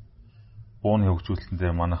 Бууны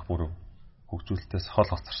хөгжүүлэлтэндээ манайх бүр хөгжүүлэлтээс хол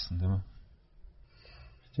гоцорсон тийм ээ.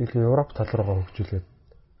 Жишээлбэл Европ тал руугаа хөгжүүлээд.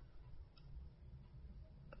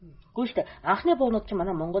 Гүйлт анхны буунууд чинь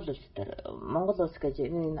манай Монгол улс гэж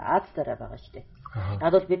энэ Аз дээр байгаа шүү дээ.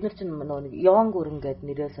 Надад бид нар чинь нэг Йонг өрн гэдэг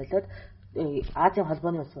нэрээ солиод Азийн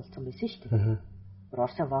холбооны улс болсон байсан шүү дээ.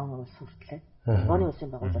 Оросын ван улс хүртлээ. Холбооны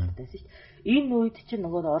улсын байгуулалт байсан шүү дээ. Энэ үед чинь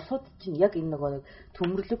нөгөө Оросууд чинь яг энэ нөгөө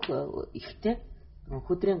төмөрлөг ихтэй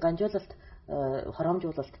хөдрийн ганжуулалт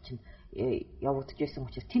хоромжуулалт чинь явагдаж байсан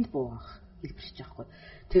учраас тэнд буугах хэлбэрч байгаа хгүй.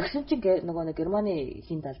 Тэгсэн чинь нөгөө Германы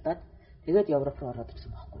хинд алдаад тэгээд Европ руу ороод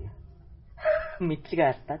ирсэн байхгүй юу? Мэдлэгээ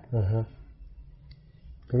алдаад.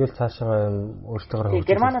 Тэгэл цаашаа өөртөөгөө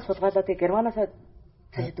Германаас сулгаалаад Германаас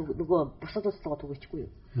цаашаа нөгөө бусад улсгаа түгээчихгүй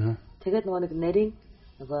юу? Тэгээд нөгөө нэг нарийн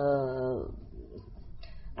нөгөө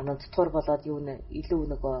цэцгүүр болоод юу нэ илүү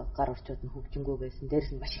нөгөө гар орчууд нь хөгжингөө байсан. Дээрс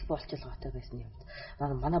нь маш их болцоолгоотой байсан юм.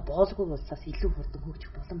 Манай боолгүй улсаас илүү хурдан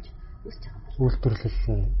хөгжих боломж өсөж байгаа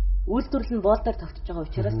юм. Үйлдвэрлэл нь боол дээр тогтож байгаа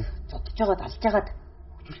учраас зодж байгаад алж байгаад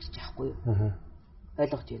хөгжүүлчих байхгүй юу?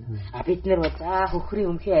 Ойлгож байна. Бид нар бол хөхрийн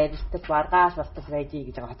өмхий арилтаж маргааш болтол байжий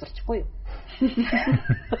гэж хоцорчихгүй юу?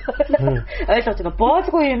 Ойлгож байна.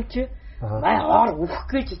 Боолгүй юм чи ор өөх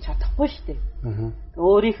гэж чадахгүй шүү дээ.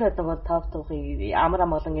 Өөрийнхөө нөгөө тав туухыг амар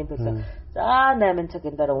амгалангийн төлөө 8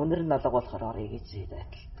 цагийн дараа өнөр нь алга болохоор орё гэж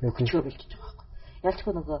байтал. Хүчөө бэлдэж байгаа байхгүй.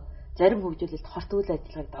 Ялчгүй нөгөө зарим хөгжүүлэлт хорт үйл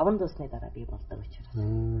ажиллагааг даван дуусны дараа бий болдог учраас.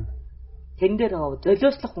 Тэн дээр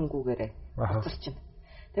золиослох хөнгүүгээрээ хоцорчихно.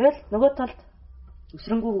 Тэгэл нөгөө талд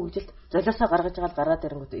өсрөнгүү хөгжилт золиосоо гаргаж гараад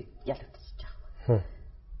ирэнгүүт ялагдчихж байгаа.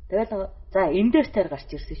 Тэгэл за энэ дээр таар гарч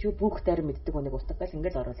ирсэн шүү. Бүх дээр мэддэг хүнийг утгаал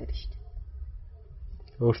ингээл оруулаад шүү дээ.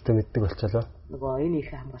 Өөртөө мэддэг болчихлоо. Нөгөө энэ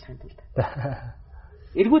их хамгаалахын тулд.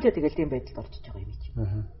 Эргүүлээ тэгэл тийм байдалд орчиж байгаа юм чи.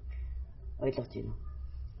 Ойлгож байна уу?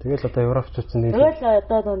 Тэгэл одоо Европчууд чинь тэгэл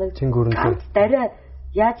одоо нэг чингүрэнтэй дараа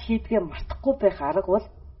яаж хийдгээ мартахгүй байх арга бол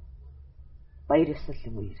баяр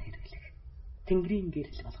ёслолын үеэр хэрэглэх. Тэнгэрийн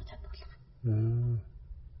гэрэл болгож чадварлах.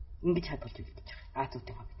 Ингэж хадгалж үлдэж байгаа.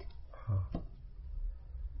 Азуудын хувьд.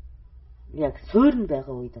 Яг суурн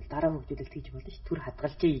байгаа үед бол дараа хөгжүүлэлт хийж болно ш. Түр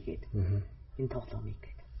хадгалж ийгээд. Энэ тоглоомыг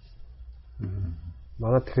гэдэг.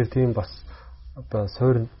 Манай тэгэхээр тийм бас одоо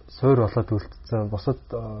суур болоод үлдсэн бусад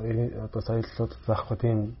одоо соёлууд байхгүй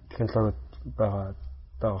тийм технологи байгаа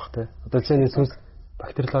бах тий. Одоо жишээ нь сүнс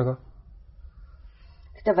бактериолог.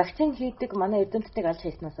 Гэтэ вакцин хийдэг манай эрдэмтдийг алж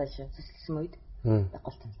хийснээс хойш сүсэлсэн үед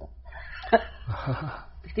байгуулсан л доо.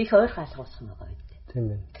 Гэтэ их ойр хаалга болох нь байгаа үед. Тийм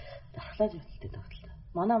ээ. Дархлааж хөлтөд тоглолт.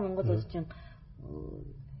 Манай Монгол улс чинь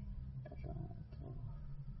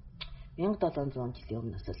 1700 жилийн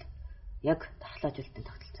өмнөөс л яг дархлаажуулалтын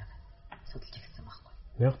тогтолцоог судалж ирсэн байхгүй.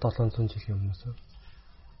 1700 жилийн өмнөөс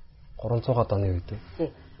 300-аад оны үед.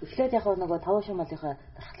 Тий. Эхлээд яг нөгөө таван шумаалынхаа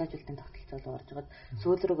дархлаажуулалтын тогтолцоо руу орж байгаад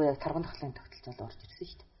сүүл рүүгээ яг тарган дахлын тогтолцоо руу орж ирсэн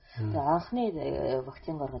шүү дээ. Тэгээ анхны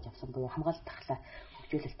вакцин гаргаж авсан буюу хамгаалалт дархлаа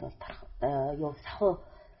хөгжүүлэлт бол сахуу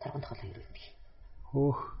тарган дахлаа хэрэглэдэг.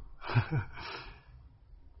 Хөөх.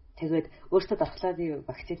 Тэгээд өөртөө дархлааны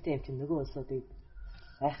вакцинтай юм чинь нөгөө улсуудыг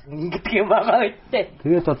ингэдэг юм байгаа үстэй.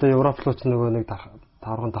 Тэгээд одоо Европлууч нөгөө нэг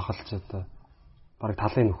тарган тахалч одоо бараг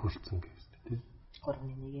талын нөхөлцсөн гэж тийм.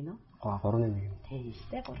 3-1 нь үү? 3-1. Тийм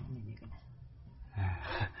ээ 3-1.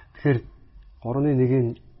 Тэгэхээр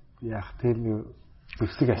 3-1-ийг яах тийм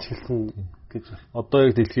зэвсэг ашигласан гэж одоо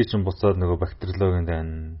яг дэлхий чинь буцаад нөгөө бактериологийн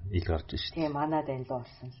дан ил гарч шүү Тийм дээ. манай дан лөө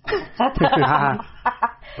орсон л та.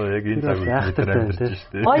 Одоо яг энэ цаг үед амьдарч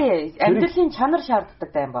шүү дээ. Гоё амьдралын чанар шаарддаг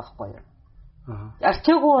дан байхгүй юу?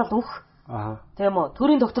 Арчаагүй бол үх. Тийм үү?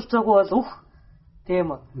 Төрийн тогтолцоогүй бол үх.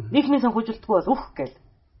 Тийм үү? Нийгмийн санхүүжилтгүй бол үх гэл.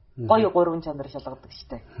 Гоё гурван чанар шалгадаг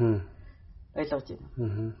штэ. Ойлгож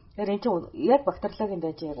байна. Тэгэхээр эн чинь яг бактериологийн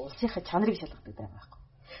дайж яг улсынхаа чанарыг шалгадаг дан байхгүй.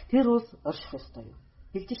 Тэр улс орших ёстой юу?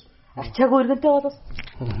 Хэлж штэ. Арчаагүй иргэнтэй бол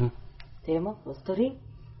тийм үү? Улс төрийн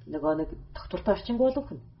нөгөө нэг тогтвортой орчингүй бол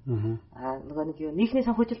үх нь. Нөгөө нэг юу нийгмийн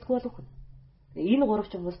санхүүжилтгүй бол үх нь. Энэ гурав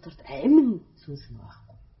ч улс төрт амин сүнс нь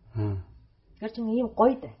байхгүй. Тэр чинь ийм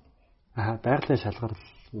гоё да. Байгалийн шалгарал.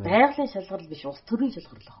 Байгалийн шалгарал биш, улс төрийн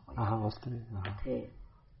шалгарал байхгүй. Улс төрийн. Тий.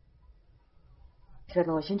 Тэгэхээр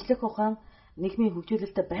нөгөө шинжлэх ухаан нийгмийн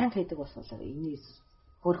хөгжүүлэлтэд байнга хийдэг бас бол энэ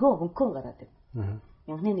хөргөө хөнгөн гараад байна.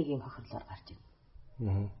 Мянганы нэгийн хохирлоор гарч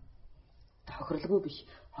байна. хохирлгүй биш.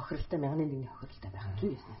 Хохиролтой 1001-ний хохиролтой байх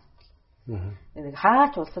зүй ясна. Нэг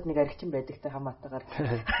хаач улсад нэг аригчин байдагтай хамаатайгаар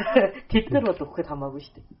тэд нар бол өгөхэд хамаагүй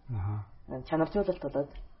шүү дээ. Чанаржуулалт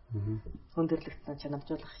болоод хүндрэлтэн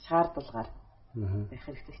чанаржуулах шаардлагаар байх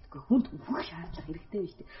хэрэгтэй шүү дээ. Хүнд өөхөх шаардлага хэрэгтэй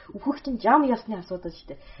биш дээ. Өөхөх чинь жам ясны асуудал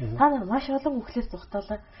шүү дээ. Та нар маш олон өөхлөөс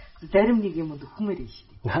зугатаалаа зарим нэг юмд өхмөр юм шүү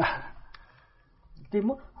дээ. Тийм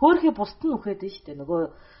үү? Хөөхий бусд нь үхээд нь шүү дээ. Нөгөө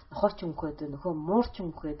нохооч үхээд, нөхөө муурч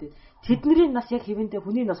үхээд. Тэдний нас яг хэвэндээ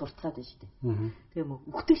хүний нас уртгаад байна шүү дээ. Тийм үү?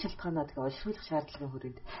 Үхдэг шалтгаанаа тэгээ олшруулах шаардлагын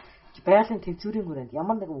хүрээнд байгалийн тэнцвэрийн хүрээнд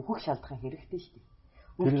ямар нэгэн үхэх шалтгаан хэрэгтэй шүү дээ.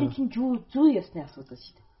 Өвчин чинь зүй ясны асуудал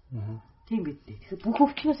шүү дээ. Тийм бид дээ. Тэгэхээр бүх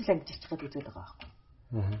өвчнөөс л ангижчих гээд үзээд байгаа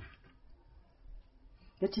байхгүй.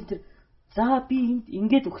 Яг чинь тэр за би энд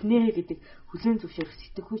ингээд өхнээ гэдэг хүлэн зөвшөөрөх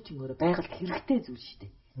сэтгэхүй чинь өөрөө байгальд хэрэгтэй зүйл шүү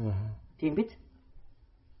дээ. Тийм биз?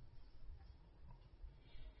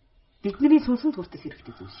 Бидний сүнсэнд хүртэл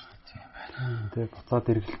хэрэгтэй зүйл шүү дээ. Тийм байна. Тэгээ буцаад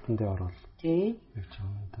эргэлтэндээ орвол. Тийм.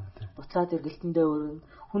 Буцаад эргэлтэндээ өрнө.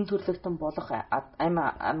 Хүн төрлөختөн болох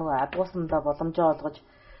адгуусандаа боломжоо олгож,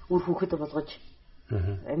 үр хүүхэд болгож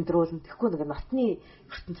амьдруулна. Тэгэхгүй нэг натны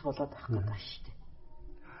ертөнц болоод байх гэдэг шүү дээ.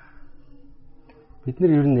 Бид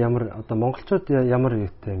нар ер нь ямар одоо монголчууд ямар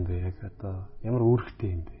юутай юм бэ? Яг одоо ямар үүрэгтэй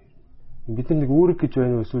юм бэ? Бид нар нэг үүрэг гэж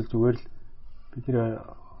байна уу эсвэл зүгээр л бид нар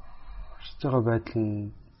оршиж байгаа байдал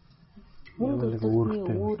нь үүрэг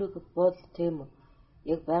бол тийм үү.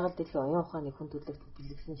 Яг байгаль дэлхийн оюун ухааны хүн төрөлхтөнд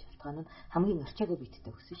бэлгэсэн шалтгаан нь хамгийн арчаагаа биеттэй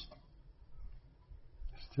өгсөн шүү дээ.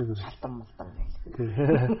 Арчаагаа шалтан малтан байлаа. Тийм.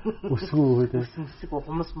 Өсгөө өсгөө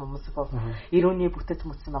хүмүүс ирүүний бүтэц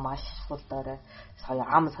мөцсөн маш суулдаарай.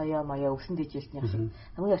 Соёо маяа өсөн дэжэлтний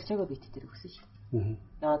хамгийн арчаагаа биеттэй өгсөн шүү.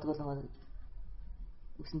 Яагаад гэвэл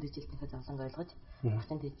өсөн дэжэлтнийхээ зовлонг ойлгож,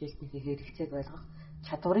 өсөн дэжэлтнийхээ хэрэгцээг ойлгох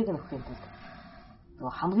чадварыг нөхөхийн тулд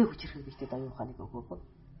хамгийн хүчрхэг биетэд оюун ухааныг өгөөгүй.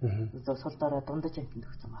 Сул дорой дундаж амтнд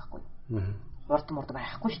өгсөн байхгүй. Хурд мурд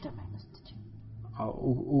байхгүй шүү дээ манайд чинь.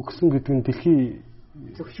 Өгсөн гэдэг нь дэлхий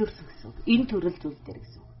зөвшөөрсөн гэсэн үг. Энэ төрөл зүйл дээр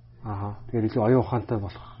гэсэн үг. Тэгэхээр илүү оюун ухаантай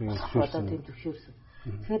болох юм зөвшөөрсөн. Одоо тийм зөвшөөрсөн.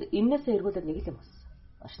 Тэгэхээр энээсээ эргүүлээд нэг л юм болсон.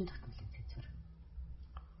 Оршин тогтнолын тэнцвэр.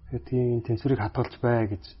 Тэгэхээр тийм тэнцвэрийг хадгалж бай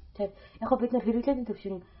гэж. Тийм. Яг хөө бид нар хэрэглээний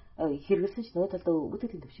төвшин хэрэгэлсэн ч нөгөө талдаа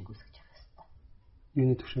үтгэлийн төвшин үүсгэж байгаа юм.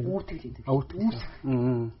 Юуны төвшин? Үүтгэлийн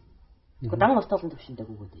төвшин. Гэхдээ дан устгалын төвшөндөө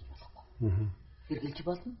өгөөд иж болохгүй. Хэрглэж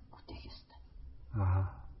болно, бүтээх ёстой.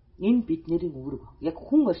 Энэ бидний үүрэг. Яг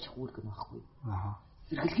хүн орчих үүрэг нь байхгүй.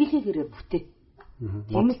 Хэрглэхийнхээ хэрээр бүтээ.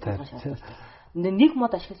 Тийм л байгаа шалтгаан. Нэг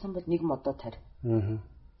мод ашигласан бол нэг модоо тарь.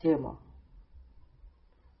 Тийм үү?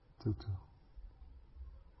 Зөв.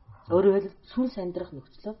 Өөрөөр хэлбэл сүнс амьдрах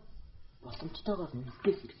нөхцөлөө боломжтойгоор нөхөх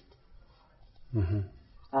хэрэгтэй.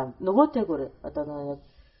 Нөгөөтэйгөр одоо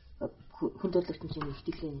хүн төрөлхтөн чинь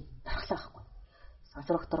ихтгэлийн дархлаа байхгүй.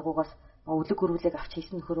 Сансрах даргуугаас өвлөг хөрвөлийг авч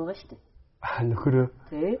хийсэн нөхөр байгаа шүү дээ. Нөхөрөө.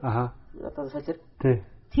 Тий. Одоо солир. Тий.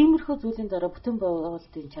 Тиймэрхүү зүйлийн дараа бүтэн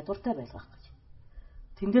байгуулалтын чадвартай байлгах гэж.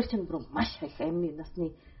 Тэн дээр чинь бүр маш их амны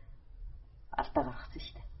насны алдаа гаргасан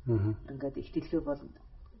шүү дээ. Ингээд ихтгэлгүй бол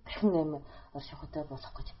дахин амь шахуйтай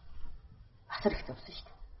болох гэж асар их зовсон шүү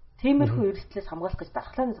дээ. Тиймэрхүү эрсдлээс хамгаалах гэж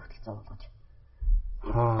дархлааны тогтолцоо болгож.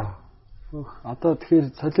 Одоо тэгэхээр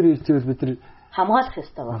солир хийчихвэл бид нар хамгаалах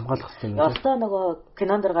ёстой байна. Хамгаалах ёстой. Ёстой нөгөө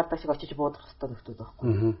кинонд дэр гардаг шиг очиж буудах ёстой нөхдөд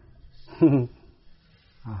байхгүй.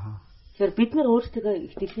 Тэгэхээр бид нар өөрсдөө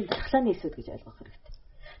ихтгэлийн дархлааны эсүүд гэж ойлгох хэрэгтэй.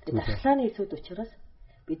 Тэгээд дархлааны эсүүд учраас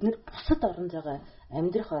бид нар бусад орон зайгаа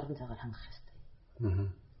амьдрах орон зайгаар хангах ёстой.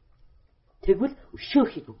 Тэгвэл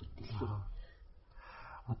өшөөхийг өгөх дэлхий.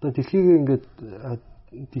 Одоо дэлхийг ингээд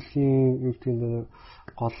дэлхийн юу гэдэг нь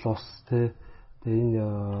гол ус те тэгээ энэ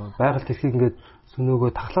байгаль дэлхийг ингээд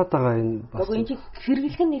сүнөөгөө таглаад байгаа энэ бас энэ чинь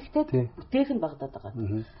хэрэглэх нь нэгтэй бүтээх нь багадаад байгаа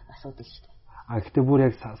асуудал шүү дээ. Гэхдээ бүр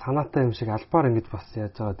яг санаатай юм шиг албаар ингэж бас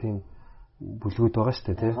яаж байгаа тийм бүлгүүд байгаа шүү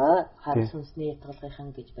дээ тий. Хар сүнсний ятгалгынхан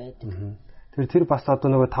гэж байдаг. Тэр бас одоо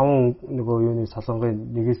нөгөө 5 нөгөө юуны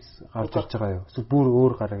солонгын нэгээс гарч ирж байгаа юу? Эсвэл бүр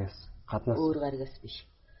өөр гарагаас гаднаас өөр гарагаас биш.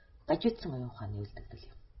 Гажигдсан оюун ухааны үлдэгдэл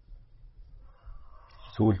юм.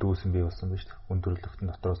 Сүүлд үүсэн бий болсон биз дээ. Хүн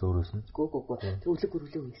төрөлхтөн дотроос өөрөөс нь. Гүү. Төвлөг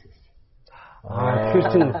гөрвөлөө үйсэн гэсэн.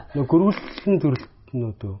 Тэгэхээр чинь нөгөө гөрвөлтөн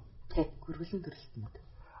төрөлтнүүд үү? Тий, гөрвөлтөн төрөлтнүүд.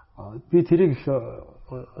 Би тэрийг их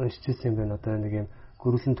уншижсэн юм байна. Одоо нэг юм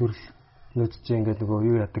гөрвөлтөн төрөлтнүүд чинь ингээд нөгөө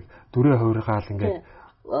юу яадаг дүрээ хувиргаал ингээд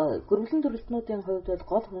гөрвөлтөн төрөлтнүүдийн хувьд бол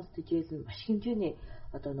гол хүнс тэжээл нь маш хэмжээний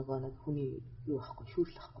одоо нөгөө нэг хүний юу байхгүй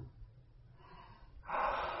шүүрэл байхгүй.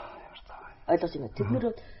 Ойлгож байна. Тэд нэр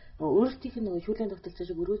өөрсдийнх нь нөгөө шүүлийн тогтолцоо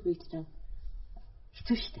шиг өрөөс биелж байгаа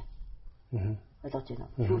хэцүү шттэ. Ойлгож байна.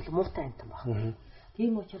 Шүүл муутай амтан байна.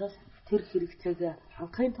 Тийм учраас тэр хэрэгцээг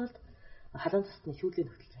хангахын тулд халуун цусны шүүлийн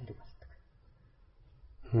тогтолцоо хэрэг болдог.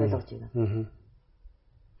 Ойлгож байна.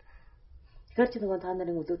 Тэгэхээр чи нөгөө та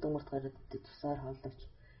нарын өлөг дунгаарт гараад тусаар хооллогч,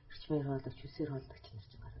 эрчмээр хооллогч, хүсээр хооллогч нар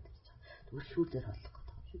ч гараад ирж байгаа. Зүгээр шүүрээр хооллох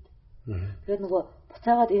гэдэг юм шүү дээ. Тэгэхээр нөгөө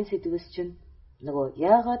буцаагаад энэ сэдвээс чинь нөгөө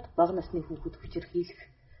яагаад бага насны хүүхэд хүчээр хийлэх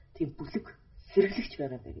тийм бүлэг хэрэглэгч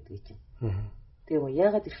байгаа юм бэ гэдгийг чинь. Тийм үү?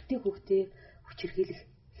 Яагаад эрэгтэй хүүхдээ хүчээр хийлэх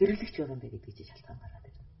хэрэглэгч байгаа юм бэ гэдгийг чинь шалтгаан гараад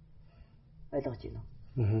байна. Ойлгож байна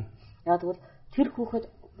уу? Яг тэгвэл тэр хүүхэд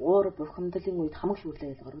уур бурхамдлын үед хамаг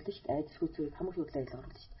шүүрлээ ойлгоруулна шүү дээ. Айдас хүүцийн үед хамаг шүүрлээ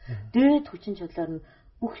ойлгоруулна шүү дээ. Дээд хүчин чадлаар нь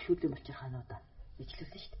бүх шүүлийн бочирхаануудаа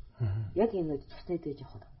ижлүүлнэ шүү дээ. Яг энэ үед цусны дэж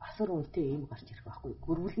явахад асар үнэтэй юм гарч ирэх байхгүй.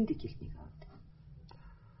 Гөрвөлн дэж хэлнийг аваад.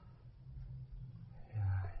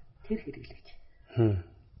 Тэр хэрэглэгч.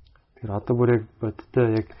 Тэр одоо бүр яг бодтой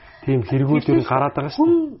яг тийм хэрэгүүдээр гараад байгаа шүү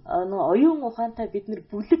дээ. Хүн оюун ухаантай бид нар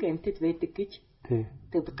бүлэг амьтад байдаг гэж.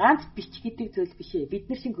 Тэгээд ганц бич гэдэг зүйл биш ээ. Бид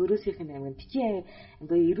нар шиг өрөөсийнх нь аймаг бичийн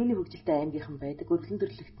ингээ эрүүний хөгжилтэй аймгийнхан байдаг. Өргөлөн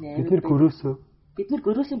төрлөختний аймаг. Бид нар өрөөсөө. Бид нар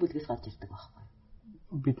өрөөсийн бүлгээс гарч ирдэг байхгүй.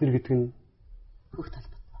 Бид нар гэдэг нь хөх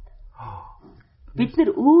талбарт. Бид нар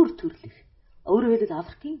өөр төрлөх. Өөрөөр хэлбэл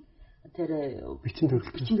Африкийн тэр бичин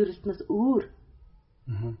төрлөлтнөөс өөр.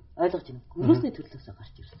 Ойлгож байна. Өрөөсний төрлөөсөө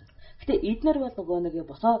гарч ирсэн. Гэтэ эднэр бол нөгөө нэг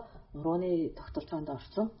босоо нурууны тогтолцоонд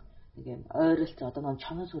орсон. Нэг юм ойролцоо одоо нэг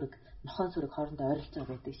чонон сүрэг, нохон сүрэг хоорондоо ойролцоо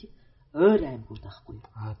байдаг шиг ойр аймагуд байхгүй юу?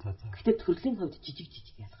 Гэтэ төрлийн хувьд жижиг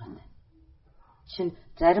ялгаатай. Жишээ нь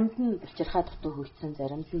заримд нь бочирхаа дутуу хөгжсөн,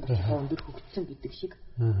 заримд нь бочирхаа өндөр хөгжсөн гэдэг шиг.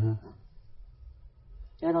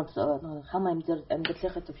 Яг нь хам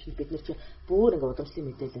амьдралынхаа төвшил бид нар чи бүр ингээ удамшлын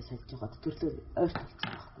мэдээлэл сольж байгаа төрлөөр ойр толцсон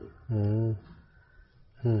байхгүй юу?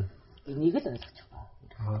 Энийг л ойлгож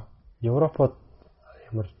байгаа. Европод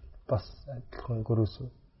ямар бас адилхан гөрөөс үү?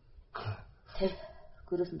 Тэг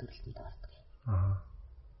гөрөөсөн төрөлтөнд ордог.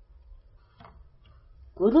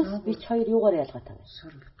 Гөрөөс бич хоёр юугаар ялгаатай вэ?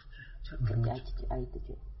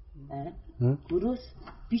 Гөрөөс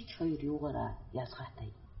бич хоёр юугаар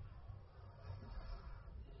ялгаатай?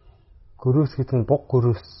 Гөрөөс гэдэг нь бог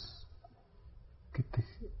гөрөөс гэдэг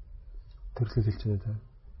төрлийг хэлж байна.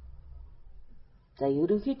 За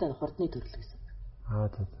ерөнхийдөө хурдны төрөл гэсэн.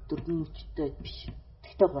 Дөрвөн мөчтэй биш.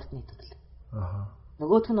 Тэгтээ хурдны төрөл.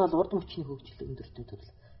 Нөгөөх нь бол урд мөчний хөгжил өндөртэй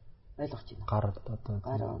төрөл. Ойлгож байна.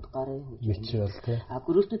 Гарын хөгжил бол тий.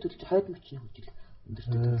 Гөрөөсний төрөл хойд мөчний хөгжил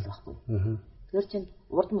өндөртэй төрөл байхгүй. Тэгэхээр чинь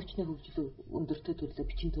урд мөчний хөгжил өндөртэй төрлөө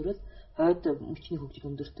бичин төрөл, хойд мөчний хөгжил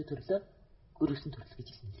өндөртэй төрлөө гөрөөсний төрөл гэж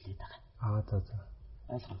хэлнэ байгаа.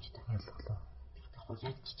 Ойлгомжтой. Ойлголоо.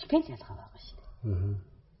 Яг жижигхэн ялгаа байгаа шүү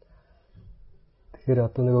дээ. Тэгэхээр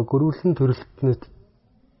одоо нэг гөрвөлн төрөлтнөд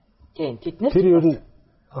тийм тэд нар тэр ер нь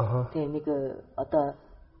тийм нэг одоо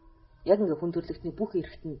яг ингээ хүн төрлөختний бүх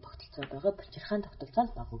эрхтэн тогтолцоод байгаа бочирхаан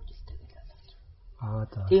тогтолцоонд баг хөгжилтэй гэж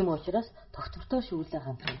байна. Тийм учраас тогтвортой шүүлээ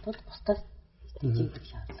хандахын тулд бусдаас жижигдэх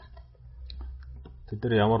шаардлагатай. Тэд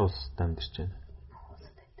нар ямар улсад амьдарч байна?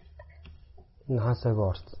 Энэ хаасаг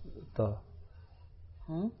орц одоо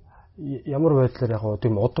ямар байдлаар яг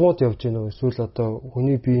тийм удмууд явж гэнэ үү? Эсвэл одоо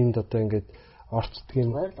хүний биеинд одоо ингээд орцдог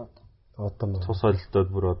юм. Одоо цус солилдоод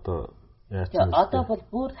бүр одоо яаж юм бэ? Одоо бол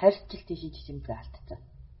бүр харьцуултын шижимгээ алдчихсан.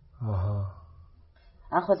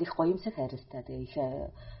 Анх бол их гоёмсаг харилцаа тэгээ их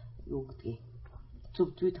юу гэдгийг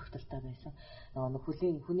зүг зүй тогтолтой байсан.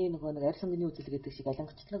 Нөгөө хүний нөгөө нэг арьс өнгөний үзэл гэдэг шиг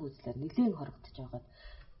алангацлаг үзлээр нэлийн хорогдож байгаад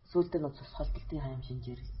сүүлдээ нэг цус холболтын хаим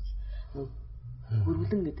шинжээр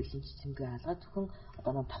гөрвөлэн гэдэг шинжимгээ алгаад зөвхөн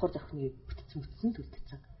одоо нэг давхар завхны бүтцэн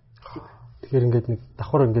төлөвлөсөн. Тэгэхээр ингээд нэг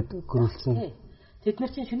давхар ингээд гөрвөлсөн. Тэд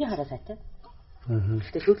нар чинь шүний хараа сайтай.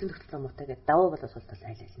 Гэхдээ шүүлийн тогтолцоо муутай гэдэг даваа болоос бол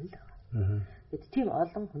айлайлна л байгаа. Гэт тийм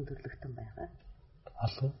олон хүн төрлөختөн байгаа.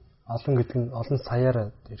 Олон гэдэг нь олон саяараа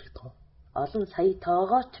ирэх тоо. Олон сая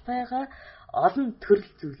тоогооч байгаа, олон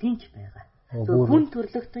төрөл зүйлийнч байгаа. Хүн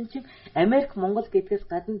төрлөختөн чинь Америк, Монгол гэдгээс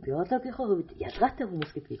гадна биологийн хувьд ялгаатай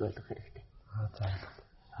хүмүүс гэдгийг ойлгох хэрэгтэй.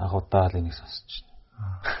 Агуудаа л энийг сонсч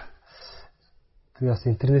байна. Би бас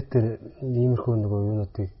интернетээр иймэрхүү нөгөө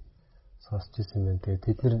юунуудыг сонсч ирсэн юм байна. Тэгээд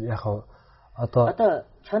тэд нар яг одоо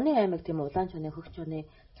чоны аймаг тийм улаан чоны, хөх чоны,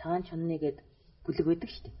 цагаан чоны гэд бүлэг байдаг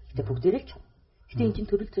шүү дээ. Гэтэ бүгдээрээ ч. Гэтэ энэ чинь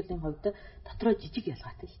төрөл зүйлийн хувьд дотроо жижиг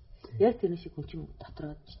ялгаатай шүү. Яг тэр шиг хүн чинь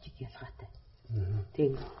дотроо жижиг ялгаатай.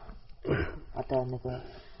 Тийм. Одоо нөгөө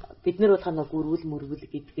бид нар болох нэг гөрвөл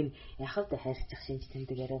гэдэг нь яхав та хайрцах шинж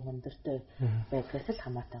тэмдэг арай өндөртэй байдгаас л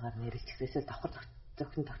хамаатайгаар нэрлэгчсээс давхар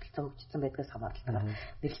зөвхөн тогтолцоо хөгжсөн байдгаас хамааталтайгаар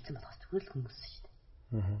нэрлэгдсэн болохоос зүгээр л хүмүүс шүү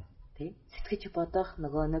дээ. Тэ? Сэтгэж бодох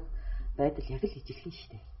нөгөө нэг байдал яг л ижилхэн шүү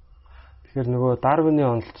дээ. Тэгэхээр нөгөө Дарвины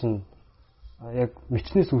онол чинь яг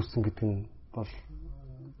мэчнээс үүссэн гэдэг нь бол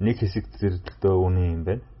нэг хэсэг зэрэгтэй үний юм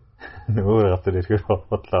байна. Өөр газар ирэхээр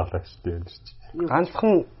бодлоо олоо шүү дээ.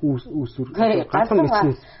 ганцхан үүсвэр ганцхан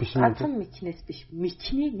мичнээс биш юм. Ганцхан мичнээс биш.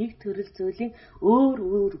 Мичний нэг төрөл зүйлийн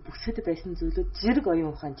өөр бүсэд байсан зүйлүүд зэрэг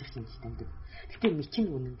оюун ухаан жих хэмжиж таньдаг. Гэтэ мичин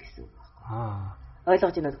үнэн гэсэн үг байна.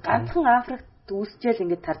 Ойлгож байна уу? Ганцхан Африкт үүсчээл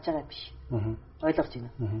ингэж тарж байгаа биш. Ойлгож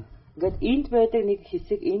байна уу? Ингээд энд байдаг нэг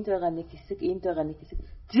хэсэг, энд байгаа нэг хэсэг, энд байгаа нэг хэсэг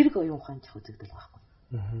зэрэг оюун ухаан жих үзэгдэл байхгүй.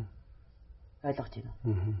 Ойлгож байна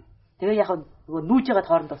уу? Тэгээ яг нөгөө нүүж байгаа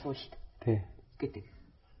хоорондоо суу шүү дээ. Тий. Гэдэг.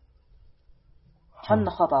 Чон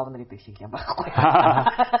нохоо баавна гэдэг шиг юм байхгүй.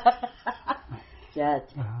 Яа.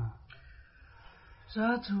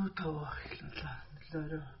 За зөв тав хэлээ.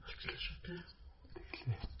 Нэлээд болчихлоо шүү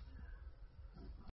дээ.